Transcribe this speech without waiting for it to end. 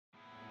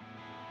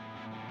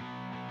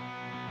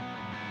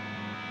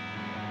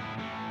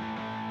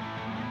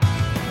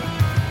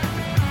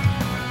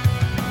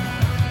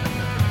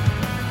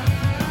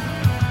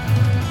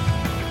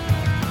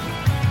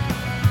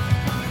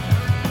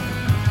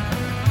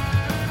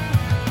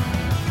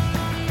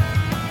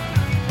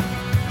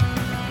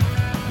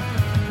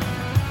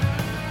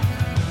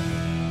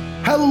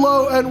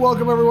Hello and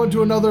welcome everyone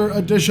to another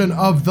edition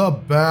of the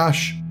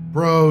Bash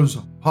Bros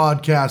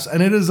podcast.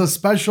 And it is a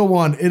special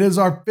one. It is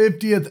our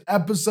 50th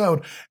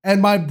episode.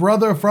 And my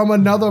brother from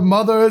another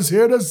mother is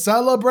here to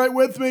celebrate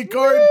with me,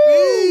 Corey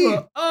B.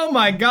 Oh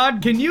my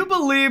God. Can you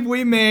believe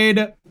we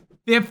made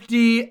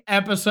 50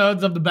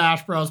 episodes of the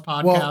Bash Bros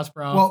podcast,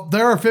 bro? Well,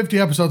 there are 50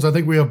 episodes. I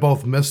think we have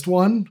both missed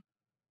one.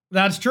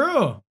 That's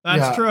true.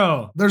 That's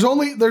true. There's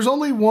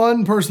only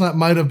one person that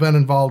might have been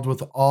involved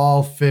with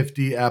all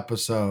 50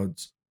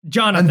 episodes.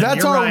 Jonathan, and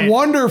that's our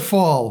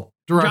wonderful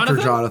director,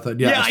 Jonathan.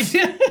 Yes.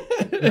 Yeah.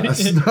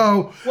 Yes.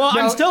 No. Well,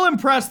 I'm still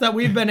impressed that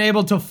we've been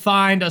able to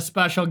find a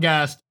special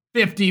guest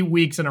 50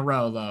 weeks in a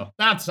row, though.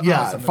 That's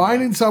awesome.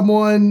 Finding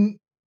someone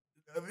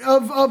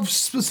of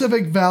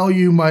specific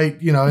value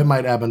might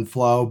ebb and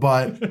flow,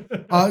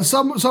 but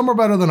some are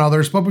better than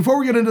others. But before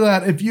we get into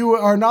that, if you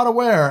are not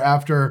aware,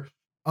 after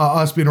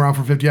us being around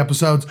for 50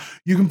 episodes,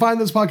 you can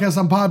find this podcast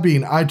on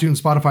Podbean, iTunes,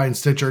 Spotify, and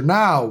Stitcher.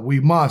 Now we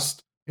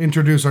must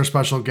introduce our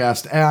special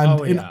guest. And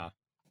in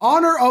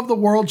honor of the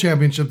World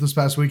Championship this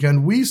past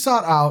weekend, we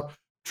sought out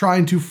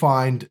trying to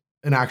find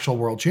an actual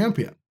world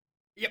champion.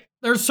 Yep.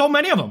 There's so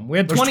many of them. We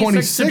had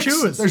 26 to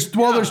choose.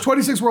 There's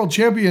 26 world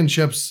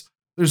championships.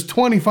 There's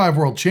 25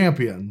 world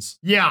champions.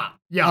 Yeah.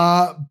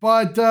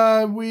 But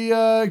we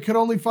could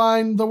only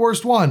find the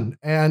worst one.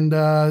 And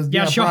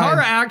Shahar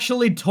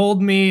actually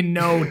told me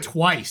no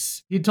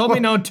twice. He told me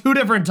no 2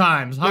 different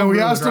times.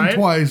 We asked him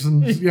twice,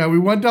 and we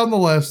went down the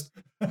list.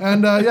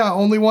 And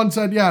only one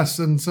said yes.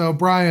 And so,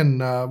 Brian,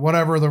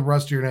 whatever the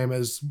rest of your name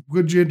is,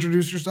 would you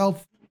introduce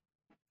yourself?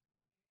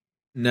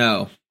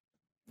 No.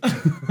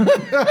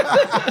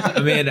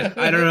 I mean,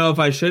 I don't know if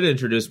I should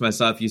introduce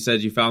myself. You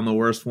said you found the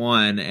worst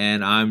one,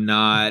 and I'm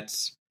not.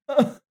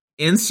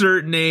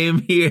 Insert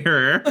name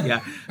here.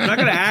 Yeah, I'm not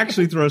going to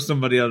actually throw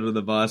somebody under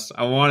the bus.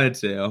 I wanted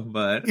to,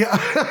 but. Yeah.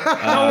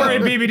 Don't worry,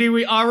 BBD.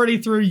 We already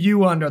threw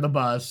you under the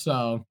bus.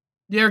 So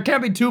there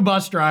can't be 2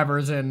 bus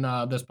drivers in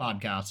this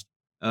podcast.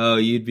 Oh,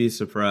 you'd be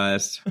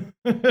surprised.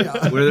 Where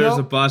there's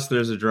a bus,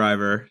 there's a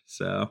driver.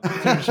 So,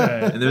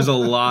 and there's a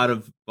lot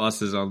of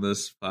buses on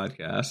this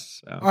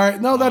podcast. So. All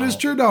right, no, that is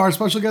true. No, our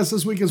special guest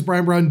this week is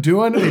Brian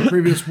Braun-Duin, a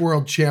previous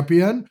world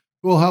champion,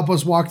 who will help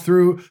us walk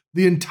through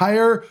the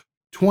entire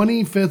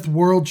 25th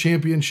world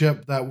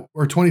championship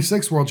or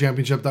 26th world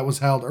championship that was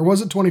held, or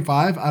was it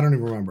 25? I don't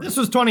even remember. This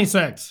was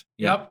 26.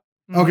 Yep.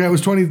 Okay, it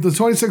was the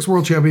 26th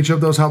world championship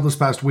that was held this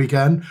past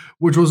weekend,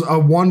 which was a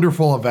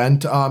wonderful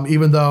event.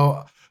 Even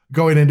though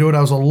going into it,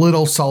 I was a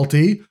little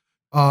salty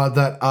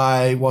that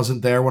I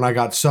wasn't there when I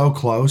got so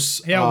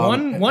close. Yeah,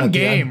 one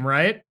game,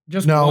 right?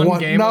 Just one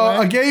game. No,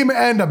 away? A game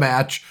and a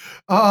match.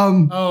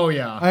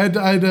 Yeah. I had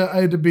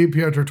to beat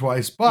Piotr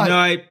twice, but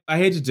I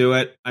hate to do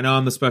it. I know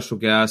I'm the special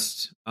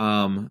guest.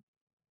 It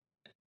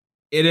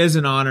is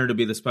an honor to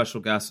be the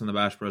special guest on the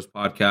Bash Bros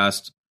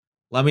podcast.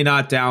 Let me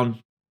not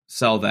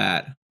downsell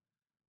that.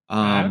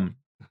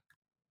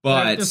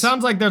 But it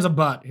sounds like there's a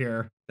but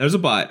here. There's a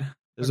but.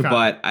 A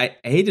but. I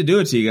hate to do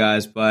it to you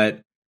guys,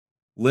 but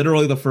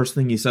literally the first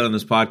thing you said on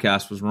this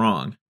podcast was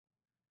wrong.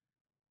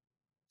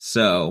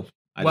 So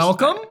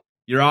welcome.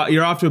 You're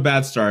off to a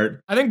bad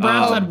start. I think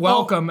Brian said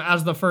welcome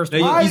as the first.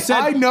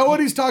 I know what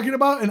he's talking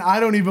about, and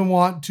I don't even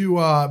want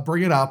to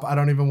bring it up. I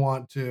don't even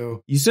want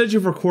to. You said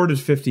you've recorded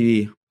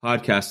 50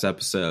 podcast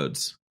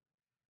episodes,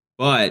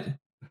 but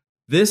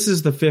this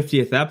is the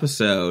 50th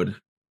episode.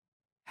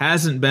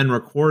 Hasn't been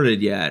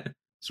recorded yet.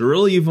 So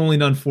really, you've only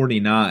done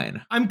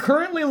 49. I'm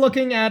currently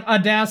looking at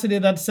Audacity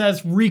that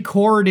says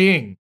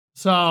recording.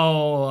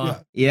 So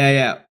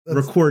yeah.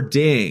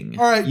 Recording.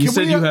 All right. You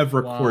said you have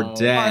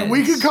recorded. All right,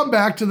 we could come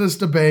back to this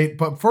debate,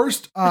 but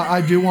first, I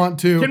do want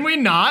to. Can we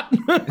not?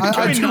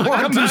 I do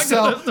want to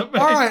sell. All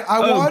right,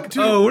 I want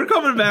to. Oh, we're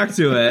coming back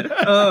to it.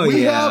 Oh,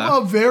 we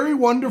have a very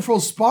wonderful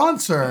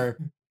sponsor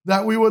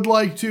that we would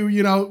like to.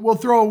 We'll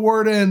throw a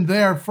word in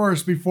there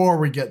first before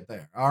we get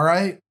there. All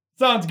right.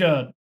 Sounds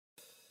good.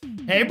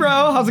 Hey, bro,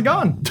 how's it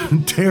going?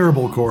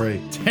 Terrible,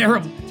 Corey.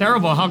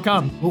 Terrible. How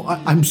come? Well,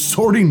 I'm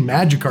sorting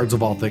magic cards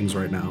of all things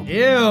right now.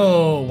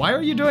 Ew. Why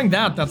are you doing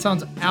that? That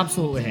sounds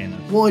absolutely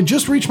heinous. Well, I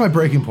just reached my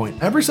breaking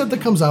point. Every set that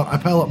comes out, I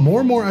pile up more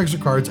and more extra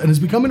cards, and it's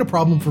becoming a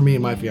problem for me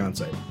and my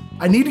fiance.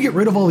 I need to get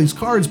rid of all these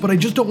cards, but I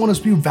just don't want to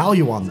spew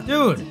value on them.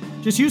 Dude,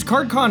 just use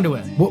Card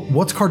Conduit.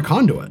 What's Card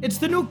Conduit? It's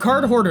the new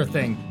card hoarder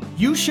thing.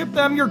 You ship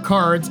them your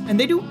cards, and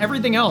they do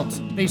everything else.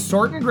 They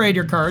sort and grade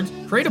your cards,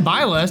 create a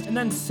buy list, and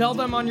then sell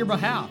them on your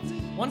behalf.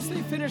 Once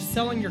they finish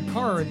selling your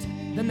cards,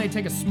 then they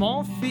take a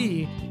small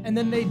fee, and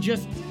then they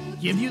just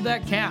give you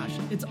that cash.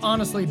 It's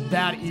honestly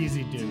that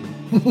easy, dude.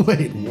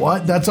 Wait,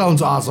 what? That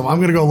sounds awesome. I'm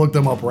going to go look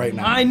them up right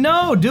now. I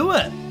know, do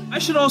it. I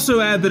should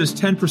also add that it's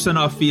 10%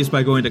 off fees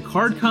by going to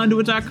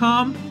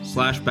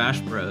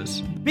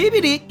cardconduit.com/bashbros.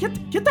 BBD,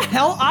 get the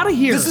hell out of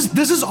here.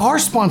 This is our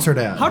sponsored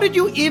ad. How did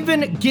you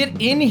even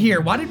get in here?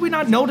 Why did we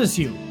not notice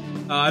you?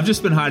 I've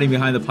just been hiding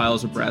behind the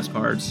piles of brass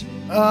cards.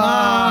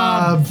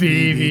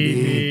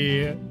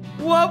 BBD.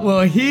 What will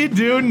he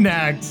do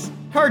next?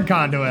 Card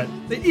Conduit,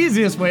 the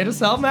easiest way to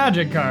sell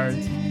magic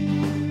cards.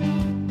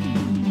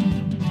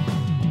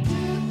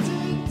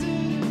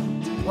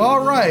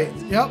 All right.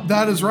 Yep,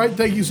 that is right.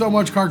 Thank you so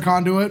much, Card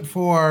Conduit,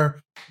 for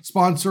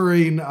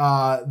sponsoring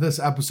this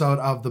episode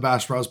of the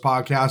Bash Bros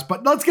podcast.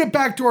 But let's get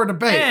back to our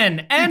debate.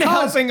 And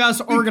helping us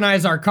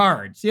organize our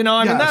cards. You know,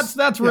 I mean, that's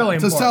really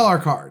important. To sell our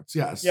cards,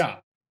 yes. Yeah.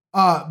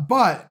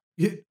 But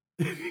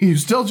you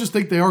still just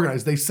think they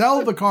organize. They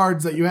sell the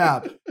cards that you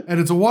have, and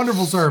it's a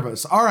wonderful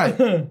service. All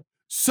right.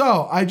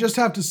 So I just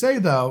have to say,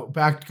 though,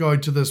 back to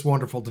going to this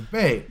wonderful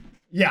debate.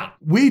 Yeah.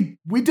 We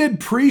did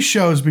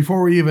pre-shows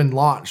before we even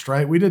launched,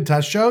 right? We did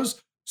test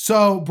shows.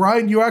 So,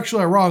 Brian, you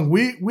actually are wrong.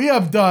 We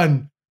have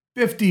done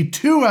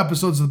 52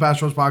 episodes of the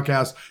Bash Bros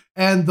podcast,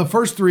 and the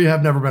first 3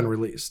 have never been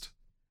released.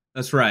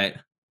 That's right.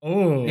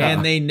 Oh.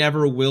 And they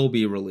never will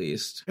be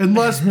released.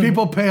 Unless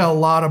people pay a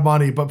lot of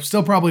money, but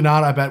still probably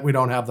not. I bet we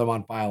don't have them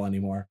on file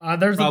anymore.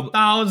 There's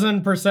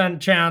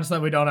 1,000% chance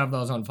that we don't have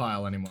those on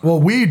file anymore.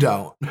 Well, we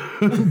don't.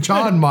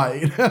 John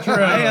might. True.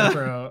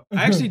 I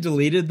actually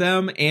deleted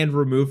them and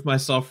removed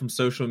myself from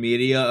social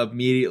media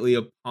immediately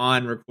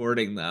upon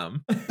recording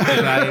them.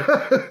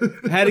 I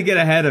had to get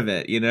ahead of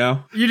it, you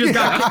know? You just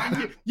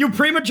got you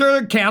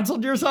prematurely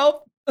canceled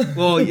yourself?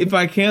 Well, if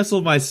I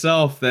cancel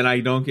myself, then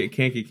I can't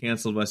get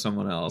canceled by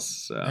someone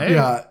else. So. Hey,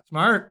 yeah.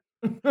 Smart.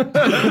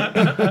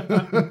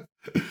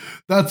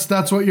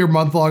 That's what your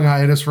month-long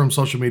hiatus from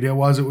social media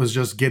was. It was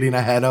just getting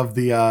ahead of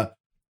the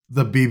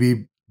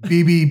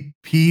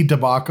BBP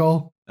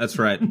debacle. That's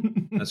right.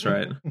 That's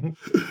right.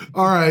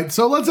 All right.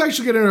 So let's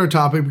actually get into our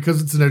topic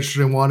because it's an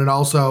interesting one. And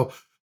also,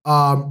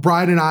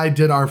 Brian and I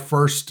did our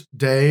first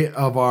day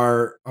of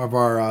our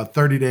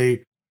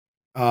 30-day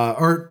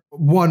or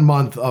 1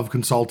 month of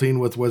consulting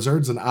with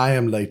Wizards, and I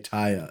am like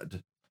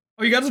tired.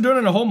 Oh, you guys are doing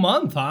it a whole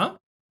month, huh?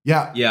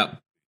 Yeah. Yeah.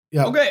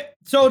 Yeah. Okay,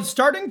 so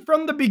starting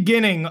from the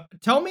beginning,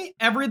 tell me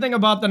everything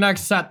about the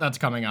next set that's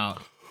coming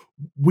out.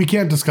 We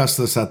can't discuss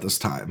this at this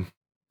time.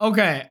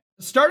 Okay,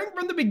 starting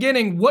from the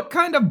beginning, what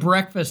kind of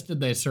breakfast did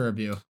they serve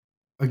you?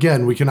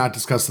 Again, we cannot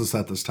discuss this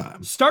at this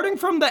time. Starting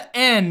from the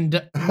end,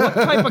 what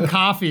type of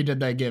coffee did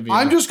they give you?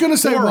 I'm just going to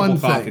say Horrible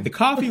one coffee. thing. The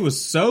coffee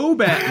was so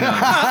bad.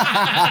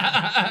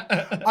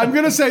 I'm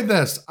going to say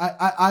this.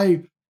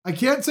 I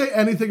can't say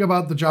anything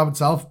about the job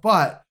itself,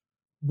 but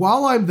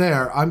while I'm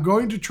there, I'm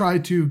going to try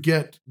to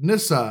get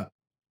Nissa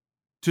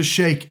to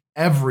shake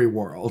every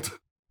world.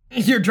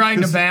 You're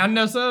trying to ban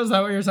Nissa? Is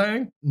that what you're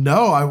saying?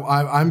 No,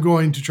 I'm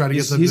going to try to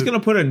get them. He's going to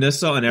put a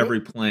Nissa on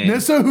every plane.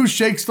 Nissa who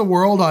shakes the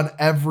world on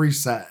every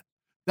set.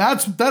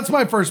 That's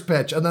my first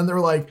pitch. And then they're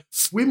like,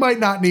 we might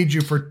not need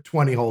you for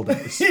 20 whole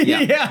days.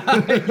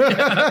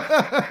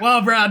 Yeah.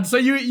 Well, Brad, so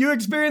you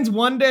experienced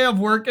 1 day of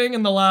working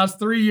in the last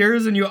 3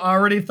 years and you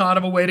already thought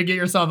of a way to get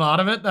yourself out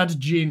of it? That's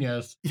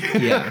genius.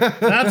 Yeah.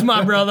 That's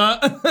my brother.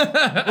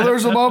 Well, there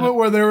was a moment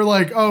where they were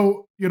like,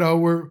 oh, you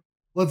know,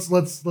 let's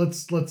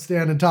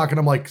stand and talk. And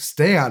I'm like,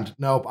 stand?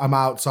 Nope, I'm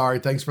out. Sorry.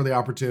 Thanks for the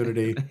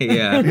opportunity.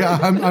 Yeah. Yeah,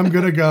 I'm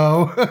gonna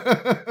go.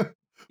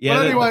 Yeah.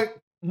 But anyway.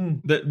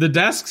 The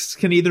desks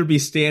can either be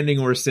standing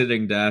or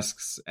sitting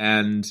desks,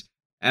 and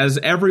as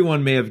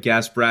everyone may have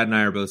guessed, Brad and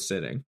I are both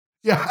sitting.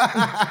 Yeah.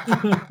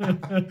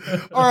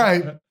 All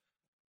right.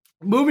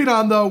 Moving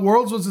on, though,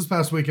 Worlds was this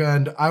past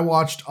weekend. I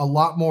watched a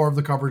lot more of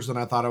the coverage than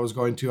I thought I was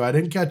going to. I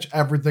didn't catch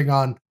everything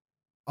on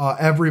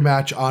every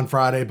match on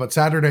Friday, but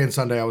Saturday and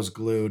Sunday I was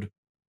glued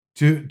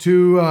to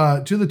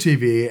the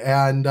TV.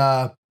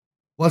 And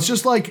let's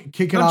just like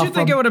kick it off. Don't you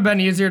think it would have been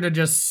easier to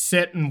just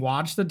sit and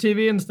watch the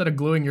TV instead of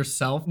gluing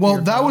yourself?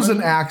 Well, that was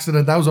an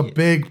accident. That was a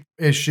big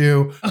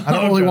issue. I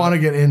don't really want to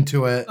get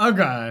into it.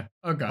 Okay.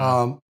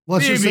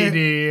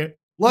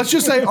 Let's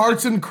just say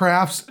arts and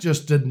crafts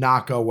just did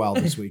not go well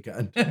this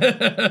weekend.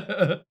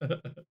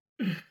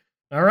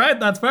 All right,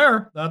 that's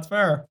fair. But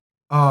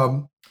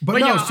no,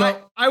 yeah, so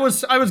I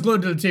was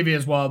glued to the TV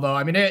as well, though.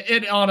 I mean,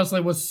 it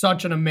honestly was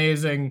such an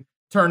amazing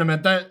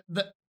tournament that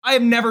I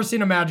have never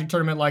seen a Magic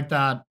tournament like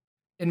that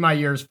in my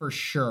years for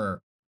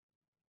sure.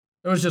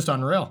 It was just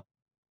unreal.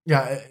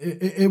 Yeah,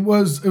 it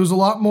was a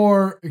lot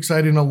more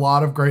exciting, a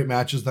lot of great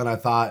matches than I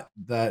thought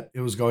that it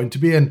was going to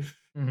be. And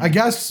I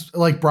guess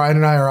like Brian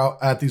and I are out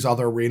at these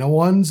other arena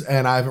ones,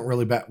 and I haven't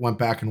really went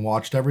back and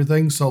watched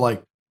everything. So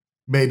like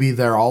maybe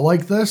they're all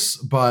like this,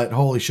 but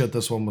holy shit,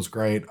 this one was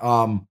great.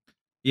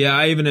 Yeah,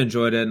 I even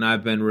enjoyed it, and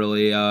I've been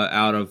really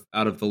out of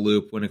the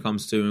loop when it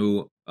comes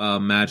to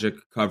Magic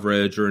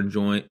coverage or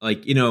enjoying,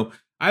 like, you know,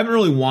 I haven't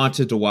really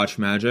wanted to watch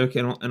Magic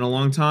in a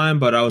long time,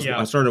 but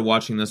I started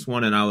watching this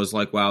one, and I was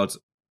like, wow,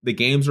 the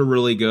games are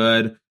really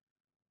good.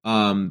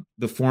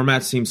 The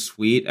format seems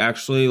sweet,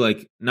 actually,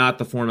 like not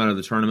the format of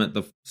the tournament,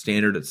 the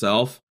standard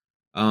itself.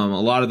 A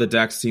lot of the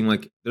decks seem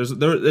like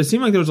it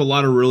seemed like there was a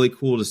lot of really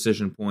cool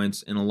decision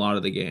points in a lot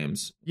of the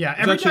games. Yeah,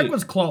 every deck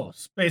was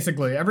close,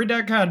 basically. Every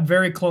deck had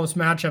very close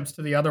matchups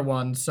to the other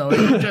ones, so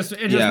it just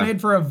made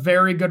for a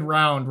very good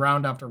round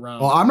after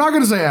round. Well, I'm not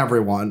going to say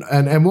everyone,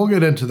 and we'll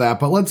get into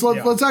that, but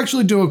let's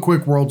actually do a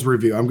quick Worlds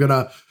review. I'm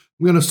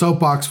gonna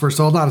soapbox first.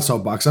 So not a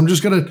soapbox. I'm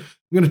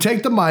gonna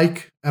take the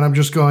mic and I'm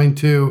just going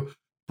to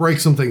break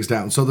some things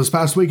down. So this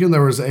past weekend,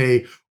 there was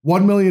a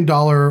 $1 million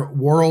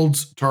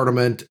Worlds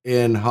tournament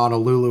in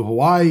Honolulu,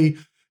 Hawaii.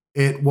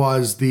 It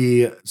was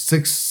the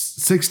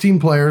 16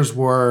 players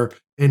were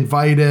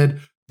invited.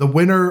 The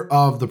winner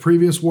of the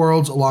previous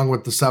Worlds, along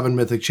with the 7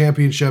 Mythic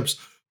Championships,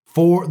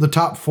 for the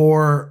top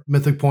 4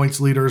 Mythic points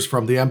leaders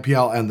from the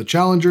MPL and the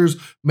Challengers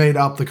made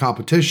up the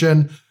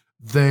competition.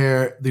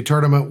 The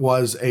tournament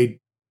was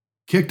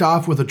kicked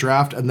off with a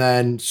draft and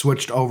then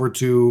switched over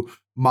to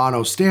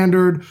mono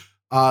standard.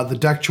 The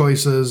deck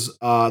choices,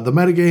 the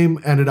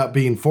metagame ended up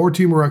being 4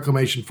 Team of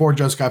Reclamation, 4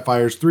 Jeskai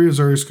Fires, 3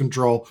 Azorius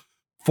Control,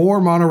 4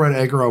 mono red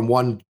aggro, and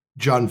 1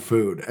 Jund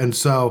Food. And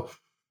so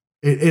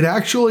it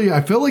actually,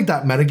 I feel like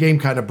that metagame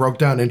kind of broke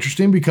down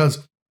interesting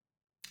because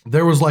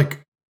there was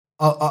like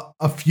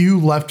a few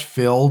left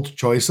field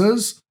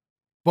choices,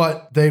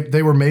 but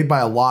they were made by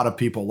a lot of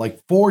people. Like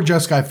 4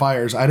 Jeskai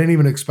Fires, I didn't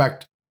even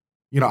expect,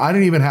 I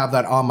didn't even have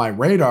that on my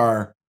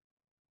radar,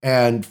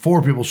 and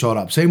 4 people showed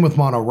up. Same with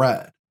mono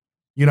red.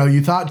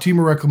 You thought Team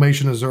of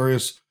Reclamation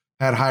Azorius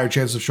had higher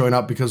chance of showing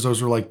up because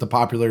those were like the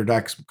popular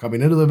decks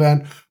coming into the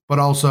event, but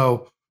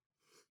also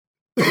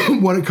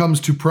when it comes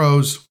to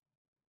pros,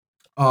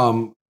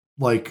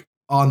 like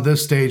on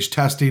this stage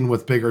testing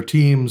with bigger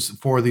teams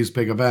for these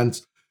big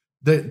events,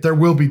 there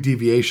will be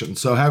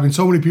deviations. So having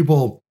so many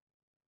people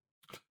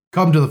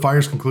come to the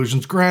Fires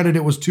conclusions, granted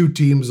it was 2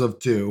 teams of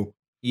 2.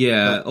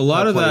 Yeah, a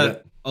lot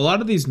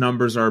of these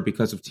numbers are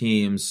because of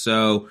teams.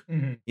 So,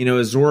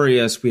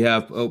 Azorius, we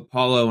have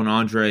Paulo and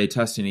Andre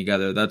testing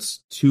together.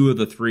 That's 2 of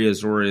the 3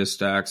 Azorius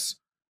decks.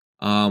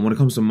 When it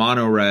comes to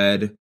mono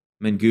red,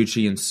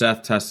 Menguchi and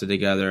Seth tested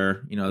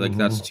together.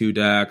 That's 2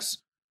 decks.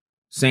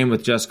 Same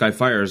with Jeskai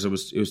Fires. It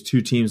was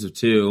 2 teams of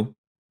 2.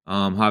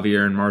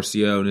 Javier and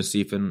Marcio,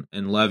 Nassif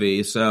and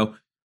Levy. So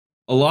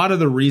a lot of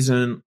the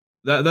reason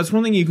that's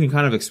one thing you can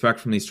kind of expect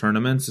from these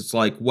tournaments. It's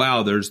like,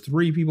 wow, there's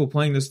 3 people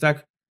playing this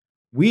deck.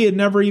 We had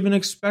never even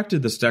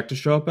expected this deck to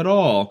show up at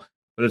all.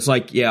 But it's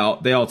like, yeah,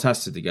 they all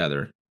tested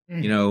together.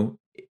 In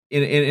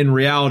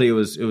reality, it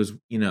was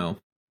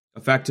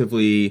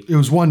effectively it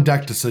was one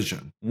deck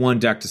decision.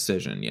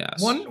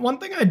 Yes. One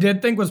thing I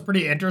did think was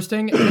pretty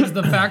interesting is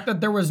the fact that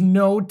there was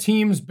no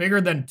teams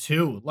bigger than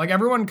 2. Like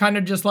everyone kind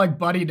of just like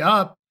buddied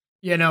up.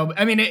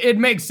 I mean, it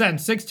makes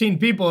sense. 16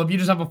 people. If you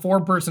just have a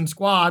 4-person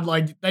squad,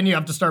 like then you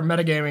have to start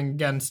metagaming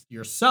against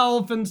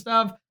yourself and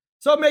stuff.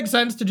 So it makes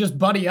sense to just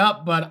buddy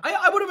up. But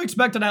I would have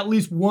expected at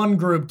least one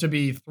group to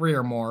be 3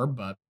 or more.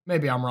 But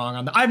maybe I'm wrong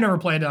on that. I've never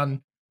played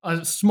on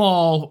a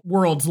small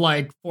Worlds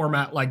like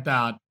format like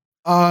that.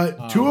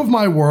 2 of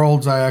my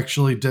Worlds I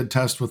actually did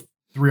test with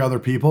 3 other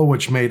people,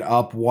 which made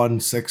up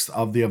 1/6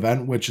 of the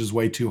event, which is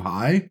way too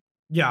high.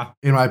 Yeah.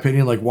 In my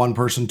opinion, like 1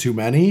 person too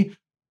many.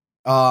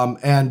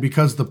 And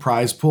because the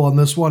prize pool on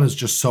this one is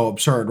just so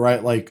absurd,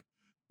 right? Like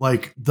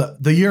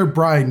the year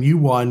Brian, you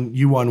won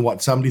what,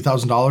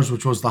 $70,000,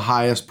 which was the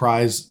highest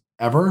prize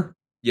ever.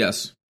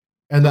 Yes.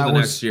 And that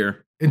was next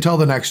year. Until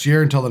the next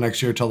year.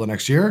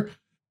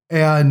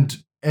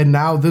 And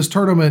now this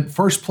tournament,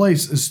 first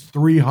place is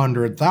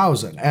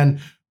 300,000, and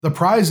the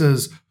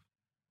prizes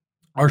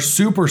are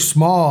super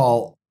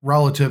small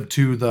relative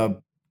to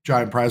the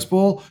giant prize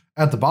pool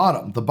at the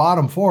bottom. The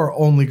bottom 4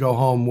 only go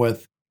home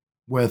with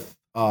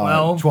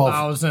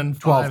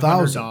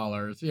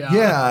 $12,500. Yeah.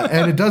 Yeah.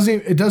 And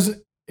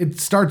it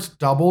starts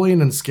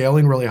doubling and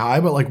scaling really high.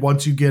 But like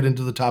once you get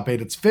into the top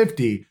 8, it's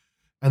 50,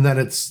 and then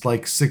it's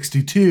like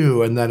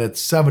 62, and then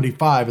it's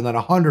 75, and then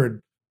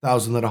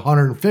 100,000, then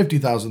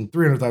 150,000,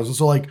 300,000.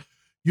 So like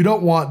you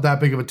don't want that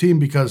big of a team,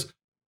 because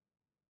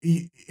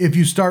if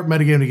you start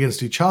metagaming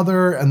against each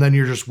other, and then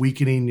you're just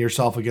weakening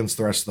yourself against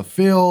the rest of the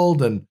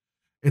field, and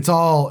it's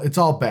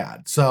all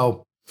bad.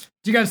 So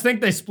do you guys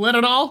think they split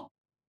it all?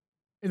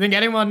 You think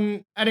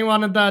anyone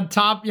at the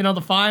top,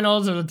 the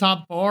finals or the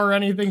top 4 or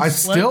anything? I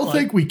still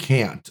think we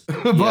can't.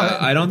 But yeah,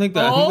 I don't think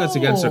that. I think that's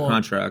against their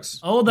contracts.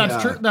 Oh,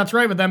 that's true. That's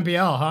right with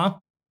MPL, huh?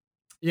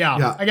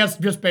 Yeah. I guess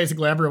just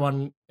basically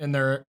everyone in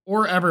there,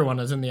 or everyone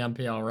is in the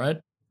MPL, right?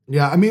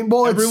 Yeah, I mean,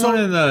 well, everyone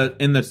in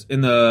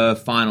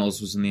the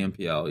finals was in the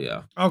MPL.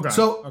 Yeah. Okay.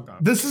 So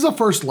this is a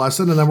first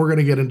lesson, and then we're going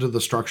to get into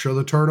the structure of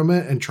the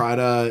tournament and try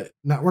to.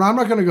 I'm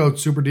not going to go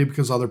super deep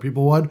because other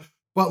people would.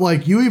 But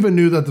like you even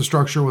knew that the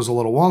structure was a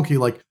little wonky.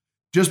 Like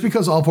just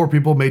because all 4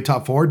 people made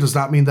top 4 does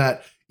not mean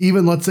that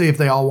even, let's say, if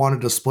they all wanted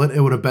to split,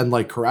 it would have been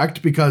like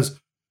correct, because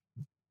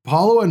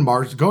Paulo and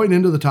Mars going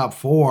into the top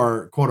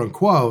 4, quote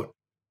unquote,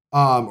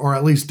 or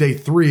at least day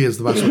 3 is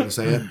the best way to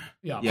say it.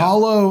 Yeah.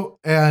 Paulo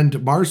and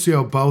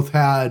Marcio both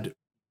had,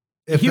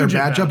 if their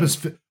matchup is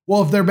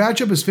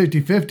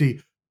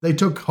 50-50, they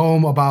took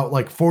home about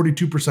like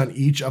 42%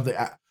 each of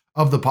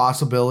the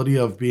possibility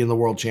of being the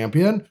world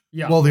champion.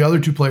 Yeah. Well, the other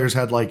 2 players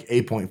had like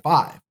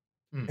 8.5.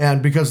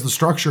 And because the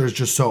structure is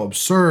just so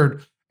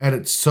absurd and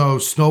it's so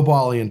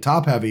snowbally and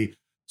top heavy.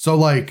 So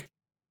like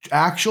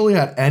actually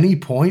at any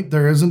point,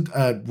 there isn't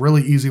a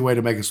really easy way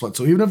to make a split.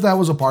 So even if that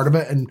was a part of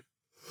it and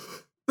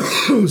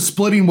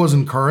splitting was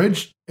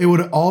encouraged, it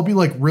would all be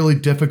like really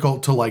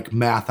difficult to like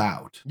math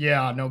out.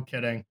 Yeah, no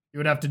kidding. You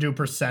would have to do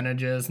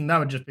percentages, and that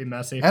would just be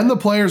messy. And the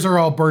players are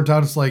all burnt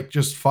out. It's like,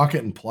 just fuck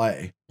it and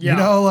play. Yeah. You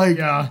know, like,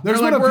 yeah. there's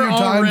They're been like, a few we're all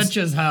times. rich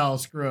as hell.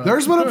 Screw it.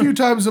 There's been a few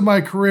times in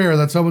my career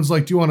that someone's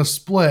like, do you want to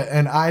split?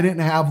 And I didn't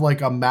have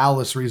like a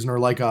malice reason or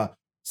like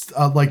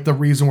like the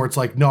reason where it's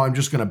like, no, I'm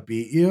just going to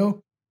beat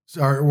you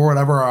or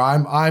whatever. Or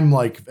I'm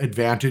like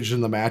advantaged in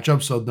the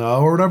matchup. So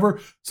no, or whatever.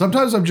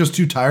 Sometimes I'm just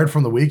too tired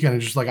from the weekend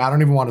and just like, I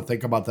don't even want to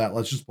think about that.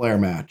 Let's just play our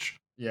match.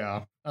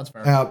 Yeah, that's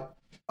fair.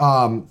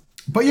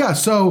 But yeah,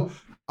 so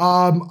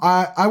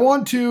I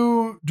want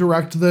to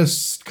direct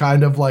this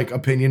kind of like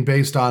opinion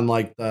based on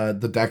like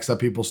the decks that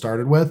people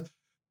started with.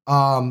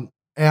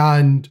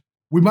 And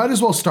we might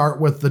as well start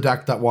with the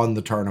deck that won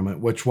the tournament,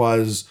 which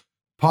was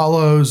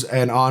Paulo's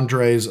and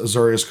Andre's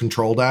Azorius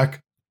control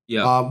deck.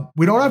 Yeah.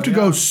 We don't have to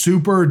go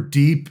super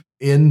deep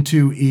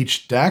into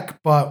each deck,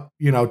 but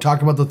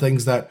talk about the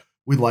things that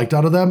we liked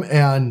out of them.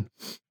 And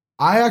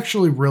I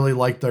actually really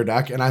like their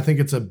deck, and I think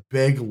it's a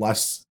big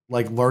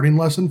learning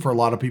lesson for a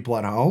lot of people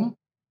at home.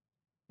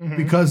 Mhm.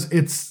 Because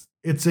it's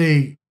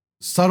a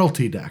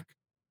subtlety deck.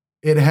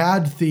 It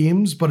had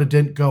themes, but it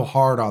didn't go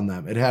hard on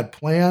them. It had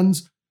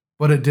plans,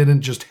 but it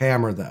didn't just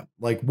hammer them.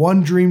 Like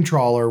one Dream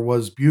Trawler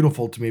was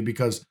beautiful to me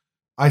because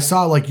I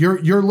saw like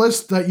your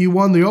list that you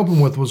won the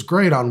open with was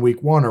great on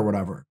week 1 or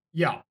whatever.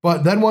 Yeah.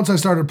 But then once I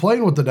started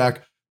playing with the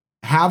deck,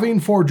 having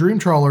 4 Dream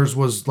Trawlers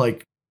was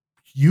like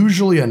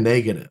usually a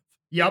negative.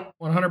 Yep,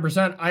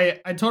 100%.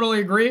 I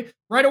totally agree.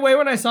 Right away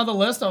when I saw the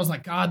list, I was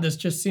like, God, this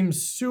just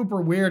seems super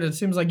weird. It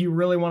seems like you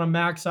really want to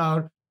max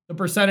out the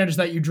percentage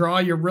that you draw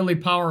your really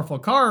powerful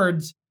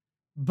cards.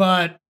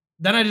 But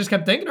then I just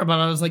kept thinking about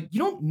it. I was like, you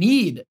don't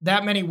need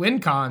that many win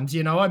cons,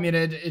 I mean,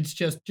 it's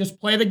just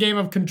play the game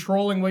of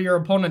controlling what your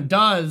opponent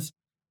does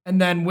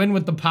and then win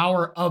with the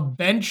power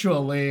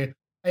eventually.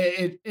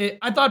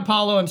 I thought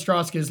Paulo and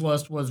Strosky's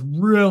list was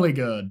really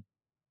good.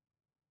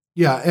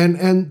 Yeah,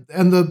 and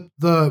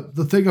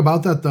the thing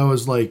about that though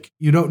is like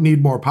you don't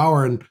need more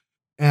power,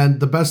 and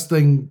the best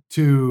thing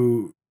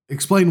to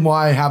explain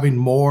why having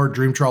more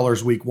Dream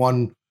Trawlers week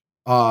 1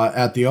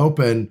 at the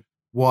Open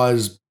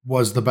was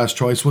the best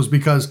choice was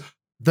because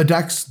the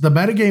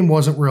metagame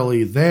wasn't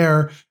really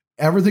there.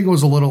 Everything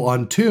was a little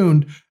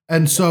untuned,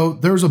 and so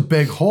there's a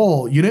big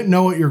hole. You didn't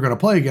know what you're going to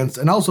play against,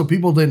 and also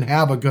people didn't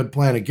have a good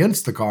plan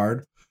against the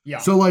card. Yeah.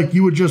 So like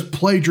you would just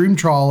play Dream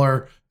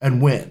Trawler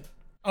and win.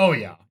 Oh,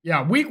 yeah.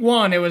 Yeah. Week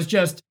 1, it was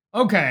just,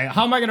 okay,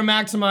 how am I going to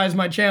maximize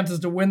my chances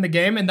to win the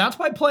game? And that's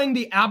by playing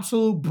the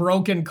absolute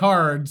broken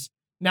cards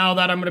now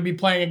that I'm going to be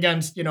playing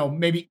against,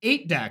 maybe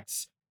 8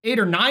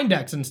 or 9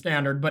 decks in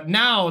Standard. But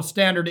now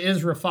Standard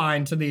is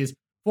refined to these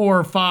 4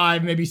 or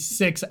 5, maybe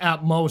 6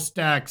 at most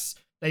decks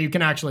that you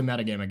can actually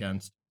metagame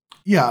against.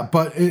 Yeah,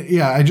 but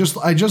I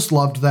just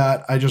loved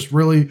that. I just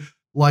really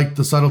liked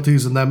the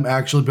subtleties and them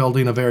actually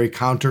building a very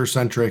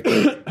counter-centric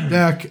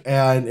deck,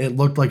 and it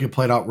looked like it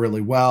played out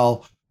really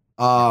well.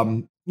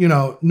 Not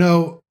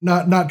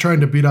trying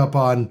to beat up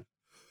on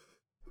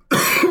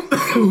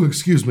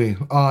excuse me,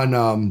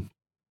 on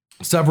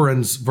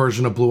Severin's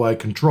version of Blue Eye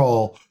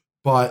Control,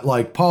 but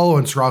like Paulo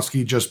and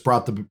Strosky just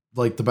brought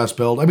the best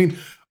build. I mean,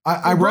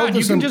 I wrote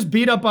this. You can just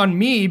beat up on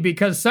me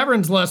because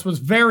Severin's list was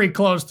very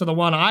close to the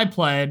one I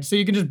played. So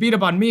you can just beat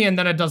up on me, and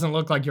then it doesn't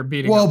look like you're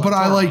beating. Well, up but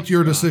I liked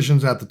your yeah.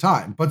 decisions at the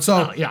time. But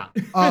so yeah,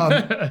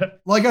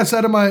 like I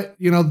said in my,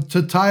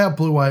 to tie up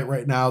Blue White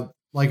right now,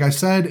 like I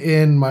said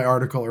in my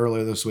article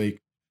earlier this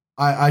week,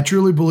 I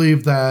truly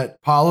believe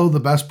that Paulo, the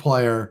best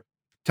player,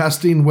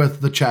 testing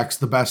with the Czechs,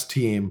 the best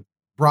team,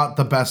 brought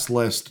the best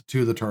list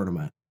to the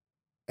tournament,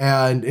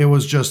 and it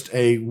was just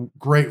a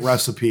great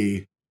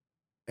recipe.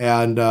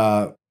 And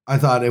I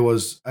thought it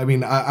was, I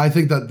mean, I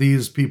think that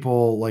these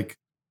people, like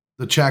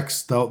the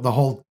Czechs, the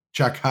whole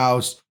Czech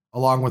house,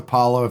 along with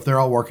Paulo, if they're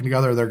all working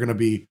together, they're going to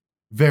be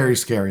very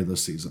scary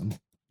this season.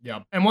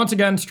 Yep. And once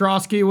again,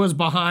 Strosky was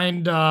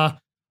behind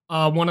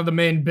one of the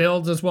main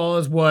builds, as well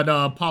as what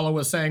Paulo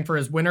was saying for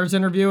his winner's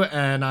interview.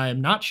 And I am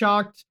not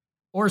shocked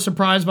or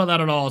surprised by that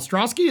at all.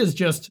 Strosky is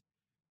just,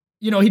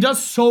 he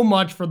does so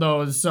much for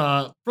those,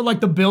 for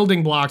like the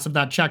building blocks of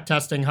that Czech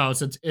testing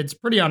house. It's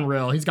pretty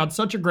unreal. He's got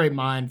such a great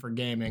mind for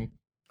gaming.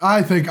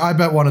 I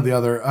bet one or the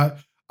other.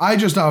 I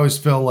just always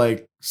feel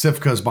like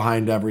Sivka's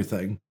behind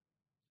everything.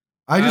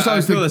 I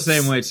always feel the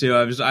same way too.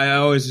 I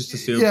always just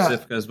assume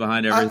Sivka's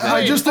behind everything.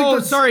 I just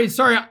think sorry.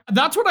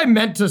 That's what I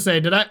meant to say.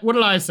 What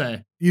did I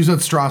say? You said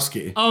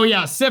Strosky. Oh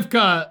yeah,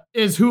 Sivka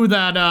is who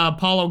that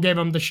Paulo gave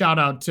him the shout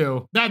out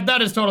to.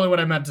 That is totally what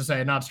I meant to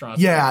say, not Strosky.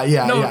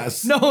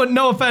 Yes.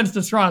 No offense to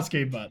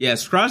Strosky, but yeah,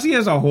 Strosky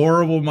has a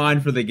horrible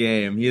mind for the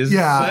game. He is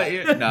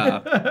Strosky's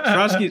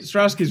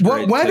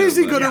great. When is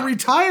he going to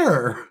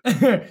retire?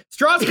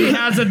 Strosky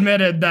has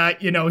admitted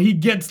that he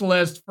gets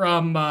list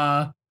from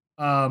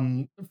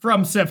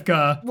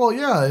Sivka. Well,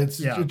 yeah,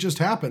 it just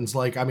happens.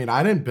 Like, I mean,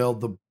 I didn't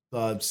build the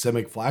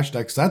Simic Flash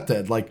deck. Seth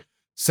did. Like,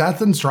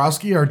 Seth and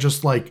Strosky are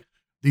just like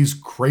these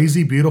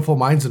crazy, beautiful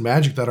minds in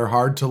Magic that are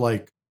hard to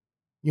like.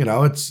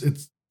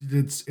 It's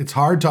it's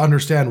hard to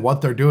understand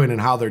what they're doing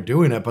and how they're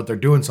doing it, but they're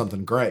doing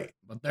something great.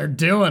 But they're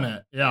doing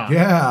it. Yeah.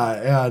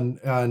 Yeah,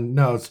 and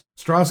no,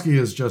 Strosky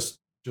is just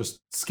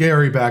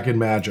scary back in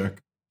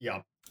Magic.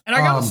 Yeah. And I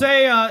gotta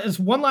say, is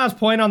one last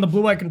point on the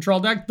blue-white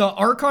control deck. The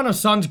Archon of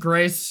Sun's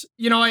Grace.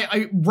 You know,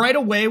 I right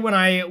away when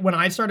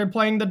I started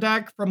playing the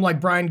deck from like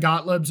Brian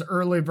Gottlieb's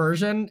early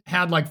version,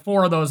 had like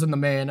 4 of those in the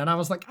main, and I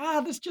was like,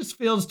 this just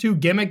feels too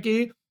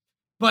gimmicky.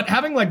 But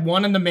having like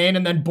 1 in the main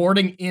and then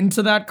boarding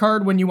into that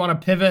card when you want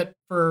to pivot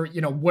for,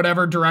 you know,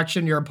 whatever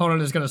direction your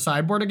opponent is going to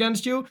sideboard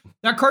against you,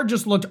 that card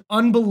just looked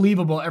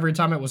unbelievable every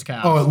time it was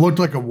cast. Oh, it looked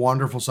like a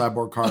wonderful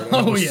sideboard card.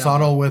 And it was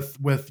subtle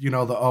with you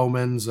know, the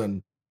omens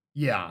and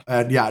no,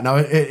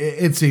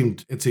 it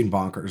seemed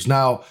bonkers.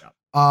 Now,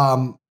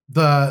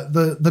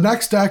 the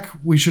next deck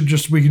we can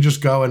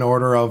just go in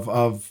order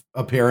of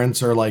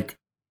appearance or like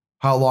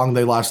how long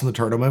they last in the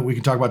tournament. We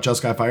can talk about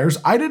Jeskai Fires.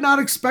 I did not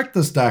expect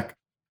this deck,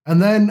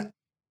 and then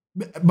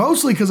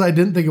mostly because I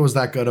didn't think it was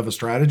that good of a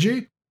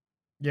strategy.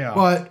 Yeah.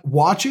 But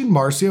watching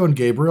Marcio and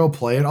Gabriel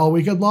play it all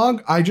weekend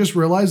long, I just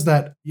realized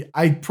that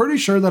I'm pretty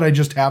sure that I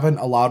just haven't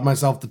allowed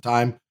myself the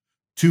time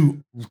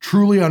to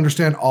truly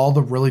understand all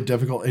the really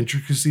difficult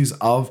intricacies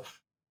of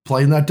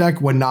playing that deck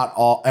when not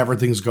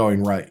everything's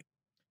going right.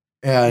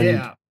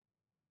 And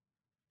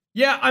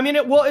yeah, I mean,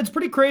 it's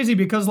pretty crazy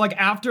because like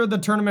after the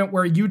tournament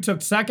where you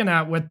took second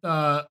at with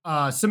the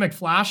Simic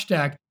Flash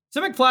deck,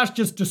 Simic Flash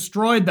just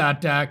destroyed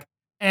that deck.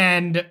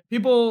 And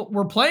people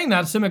were playing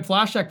that Simic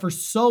Flash deck for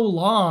so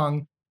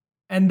long.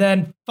 And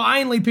then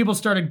finally people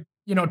started,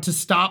 you know, to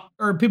stop,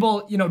 or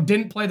people, you know,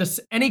 didn't play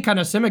any kind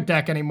of Simic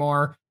deck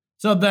anymore.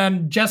 So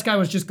then Jeskai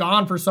was just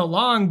gone for so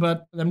long,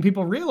 but then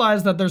people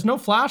realized that there's no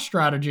Flash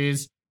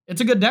strategies.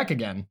 It's a good deck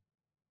again.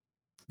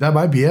 That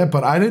might be it,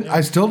 but I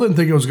still didn't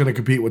think it was going to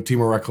compete with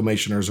Temur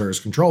Reclamation or Xur's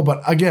Control.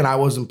 But again, I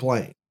wasn't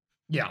playing.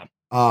 Yeah.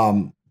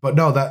 But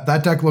no,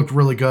 that deck looked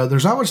really good.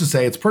 There's not much to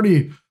say. It's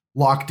pretty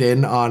locked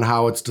in on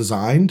how it's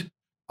designed.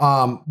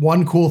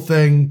 One cool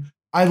thing,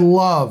 I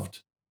loved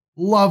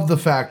the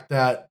fact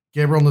that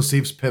Gabriel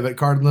Nassif's pivot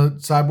card in the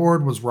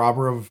sideboard was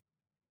Robber of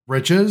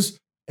Riches,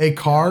 a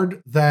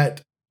card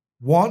that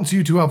wants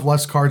you to have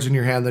less cards in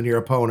your hand than your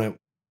opponent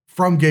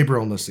from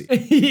Gabriel Nassif.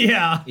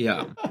 Yeah.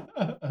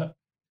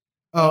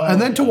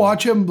 And then to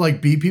watch him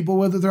like beat people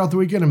with it throughout the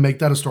weekend and make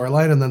that a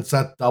storyline, and then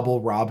Seth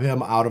double rob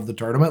him out of the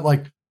tournament,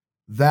 like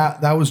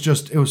that was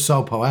it was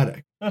so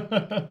poetic.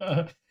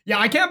 Yeah,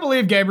 I can't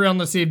believe Gabriel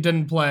Nassif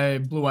didn't play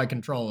blue-white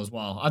control as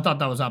well. I thought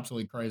that was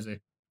absolutely crazy.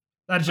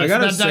 I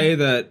gotta say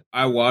that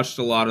I watched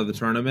a lot of the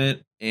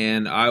tournament,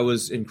 and I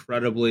was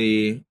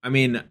incredibly, I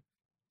mean,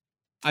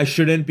 I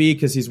shouldn't be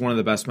because he's one of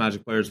the best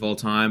Magic players of all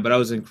time, but I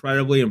was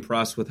incredibly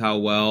impressed with how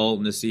well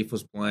Nassif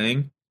was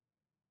playing.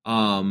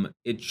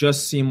 It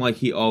just seemed like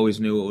he always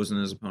knew what was in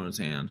his opponent's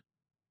hand.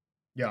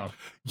 Yeah.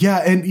 Yeah,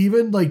 and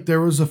even like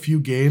there was a few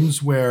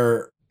games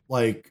where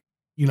like,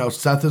 you know,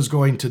 Seth is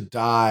going to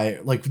die.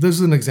 Like this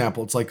is an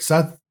example. It's like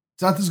Seth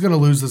is going to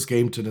lose this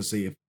game to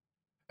Nassif,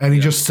 and he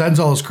just sends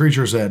all his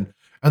creatures in,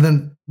 and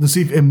then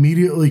Nassif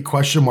immediately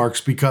question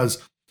marks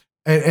because,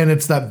 and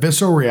it's that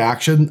visceral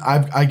reaction.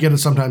 I get it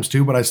sometimes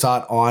too, but I saw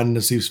it on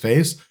Nassif's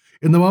face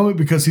in the moment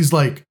because he's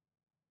like,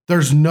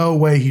 there's no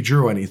way he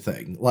drew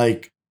anything.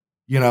 Like,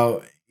 you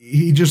know,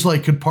 he just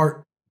like could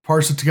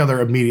parse it together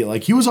immediately.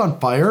 Like he was on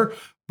fire,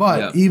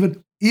 but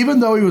even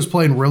though he was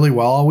playing really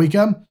well all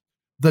weekend,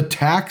 the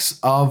tax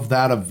of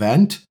that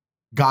event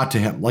got to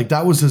him. Like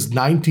that was his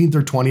 19th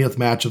or 20th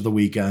match of the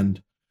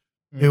weekend.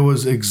 It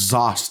was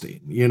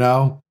exhausting, you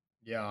know?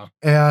 Yeah.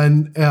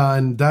 And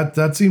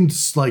that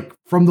seems like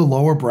from the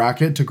lower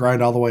bracket to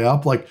grind all the way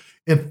up. Like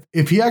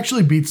if he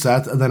actually beat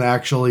Seth and then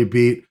actually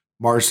beat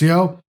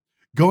Marcio,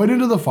 going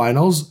into the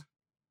finals,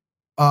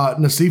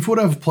 Nassif would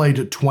have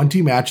played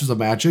 20 matches of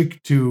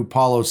Magic to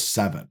Paulo's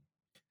 7.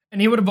 And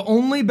he would have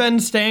only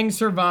been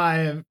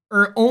surviving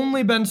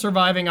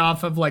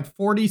off of like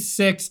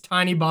 46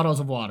 tiny bottles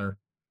of water.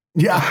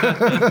 Yeah.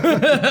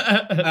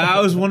 I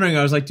was wondering,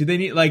 I was like, do they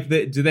need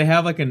do they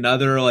have like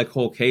another like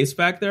whole case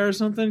back there or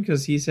something?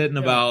 Because he's hitting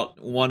about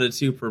 1 to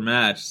 2 per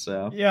match.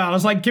 So yeah, I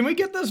was like, can we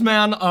get this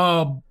man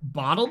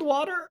bottled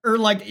water or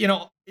like, you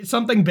know,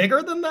 something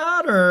bigger than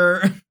that?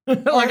 Or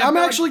like I'm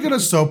actually gonna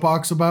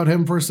soapbox about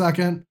him for a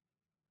second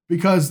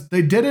because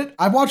they did it.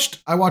 I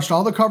watched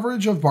all the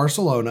coverage of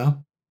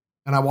Barcelona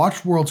and I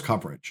watched Worlds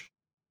coverage,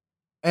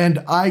 and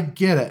I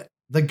get it.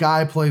 The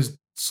guy plays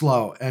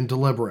slow and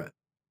deliberate.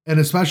 And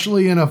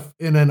especially in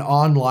an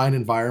online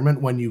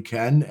environment when you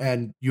can,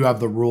 and you have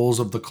the rules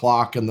of the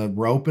clock and the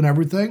rope and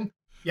everything.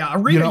 Yeah,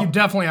 arena, you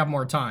definitely have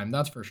more time.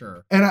 That's for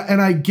sure. And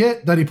I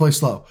get that he plays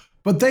slow,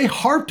 but they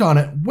harped on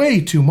it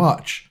way too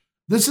much.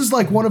 This is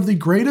like one of the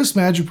greatest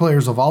Magic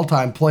players of all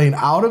time, playing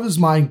out of his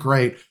mind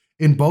great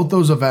in both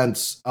those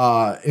events,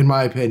 in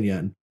my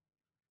opinion.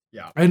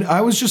 Yeah. And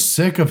I was just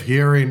sick of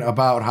hearing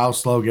about how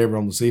slow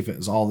Gabriel Nassif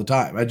is all the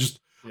time.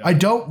 I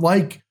don't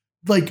like.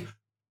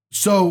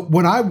 So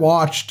when I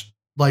watched,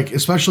 like,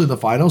 especially the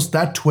finals,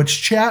 that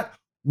Twitch chat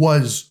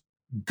was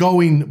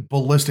going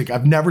ballistic.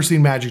 I've never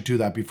seen Magic do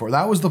that before.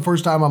 That was the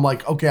first time I'm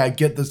like, okay, I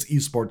get this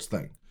esports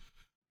thing,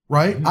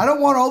 right? I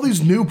don't want all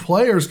these new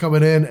players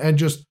coming in and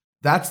just,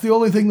 that's the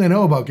only thing they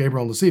know about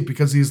Gabriel Nassif,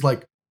 because he's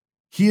like,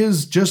 he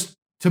is just,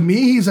 to me,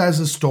 he's as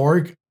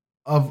historic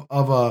of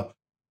a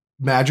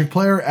Magic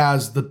player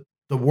as the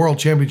World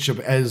Championship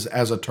as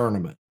a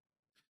tournament.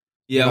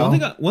 Yeah, you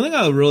know? one thing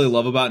I really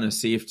love about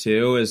Nassif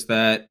too is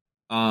that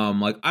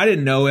like I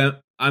didn't know him.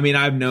 I mean,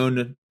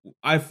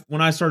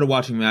 when I started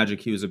watching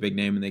Magic, he was a big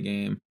name in the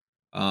game.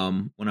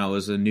 When I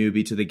was a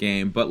newbie to the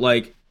game, but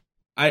like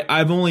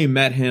I've only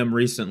met him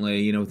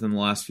recently, you know, within the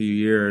last few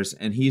years,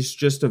 and he's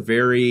just a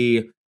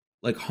very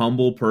like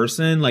humble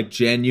person, like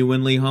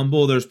genuinely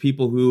humble. There's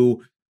people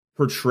who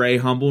portray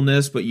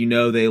humbleness, but you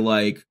know they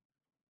like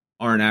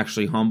aren't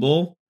actually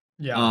humble.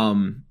 Yeah.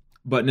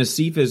 But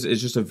Nassif is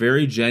just a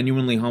very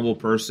genuinely humble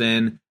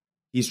person.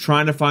 He's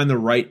trying to find the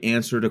right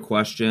answer to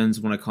questions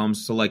when it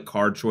comes to like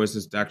card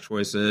choices, deck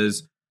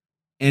choices.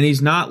 And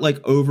he's not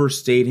like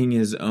overstating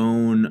his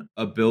own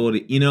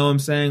ability. You know what I'm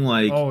saying?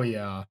 Like, oh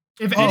yeah.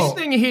 If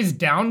anything, he's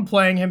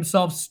downplaying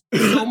himself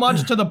so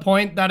much to the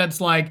point that it's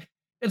like,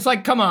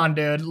 come on,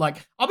 dude. Like,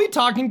 I'll be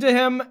talking to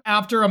him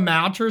after a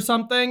match or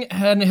something,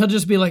 and he'll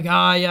just be like,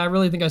 yeah, I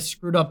really think I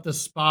screwed up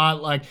this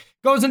spot. Like,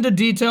 goes into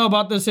detail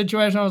about the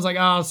situation. I was like,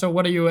 so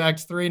what are you,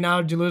 X3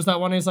 now? Did you lose that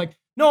one? And he's like,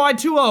 no, I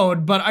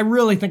 2-0'd, but I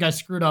really think I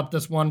screwed up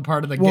this one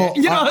part of the game.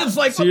 You know, it's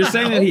like, so you're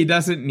saying that he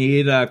doesn't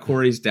need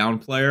Corey's down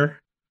player?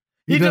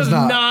 He does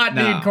not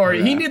need Corey.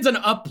 Yeah. He needs an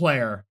up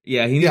player.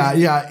 Yeah, he needs,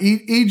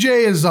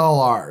 EJ is all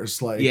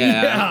ours. Like,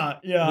 yeah.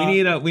 He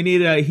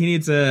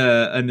needs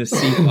a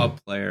Nassif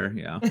up player.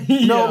 Yeah.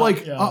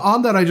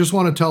 On that, I just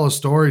want to tell a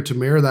story to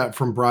mirror that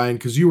from Brian,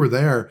 because you were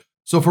there.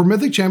 So for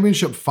Mythic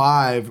Championship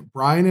 5,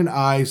 Brian and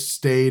I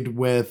stayed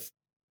with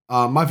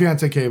my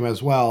fiance came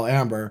as well,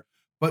 Amber,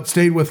 but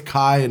stayed with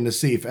Kai and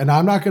Nassif. And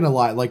I'm not gonna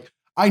lie, like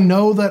I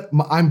know that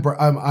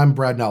I'm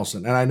Brad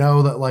Nelson, and I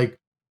know that like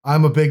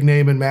I'm a big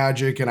name in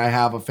Magic and I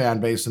have a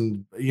fan base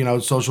and, you know,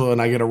 social,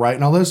 and I get a right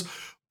and all this,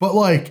 but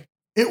like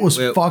it was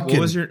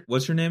fucking.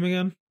 What's your name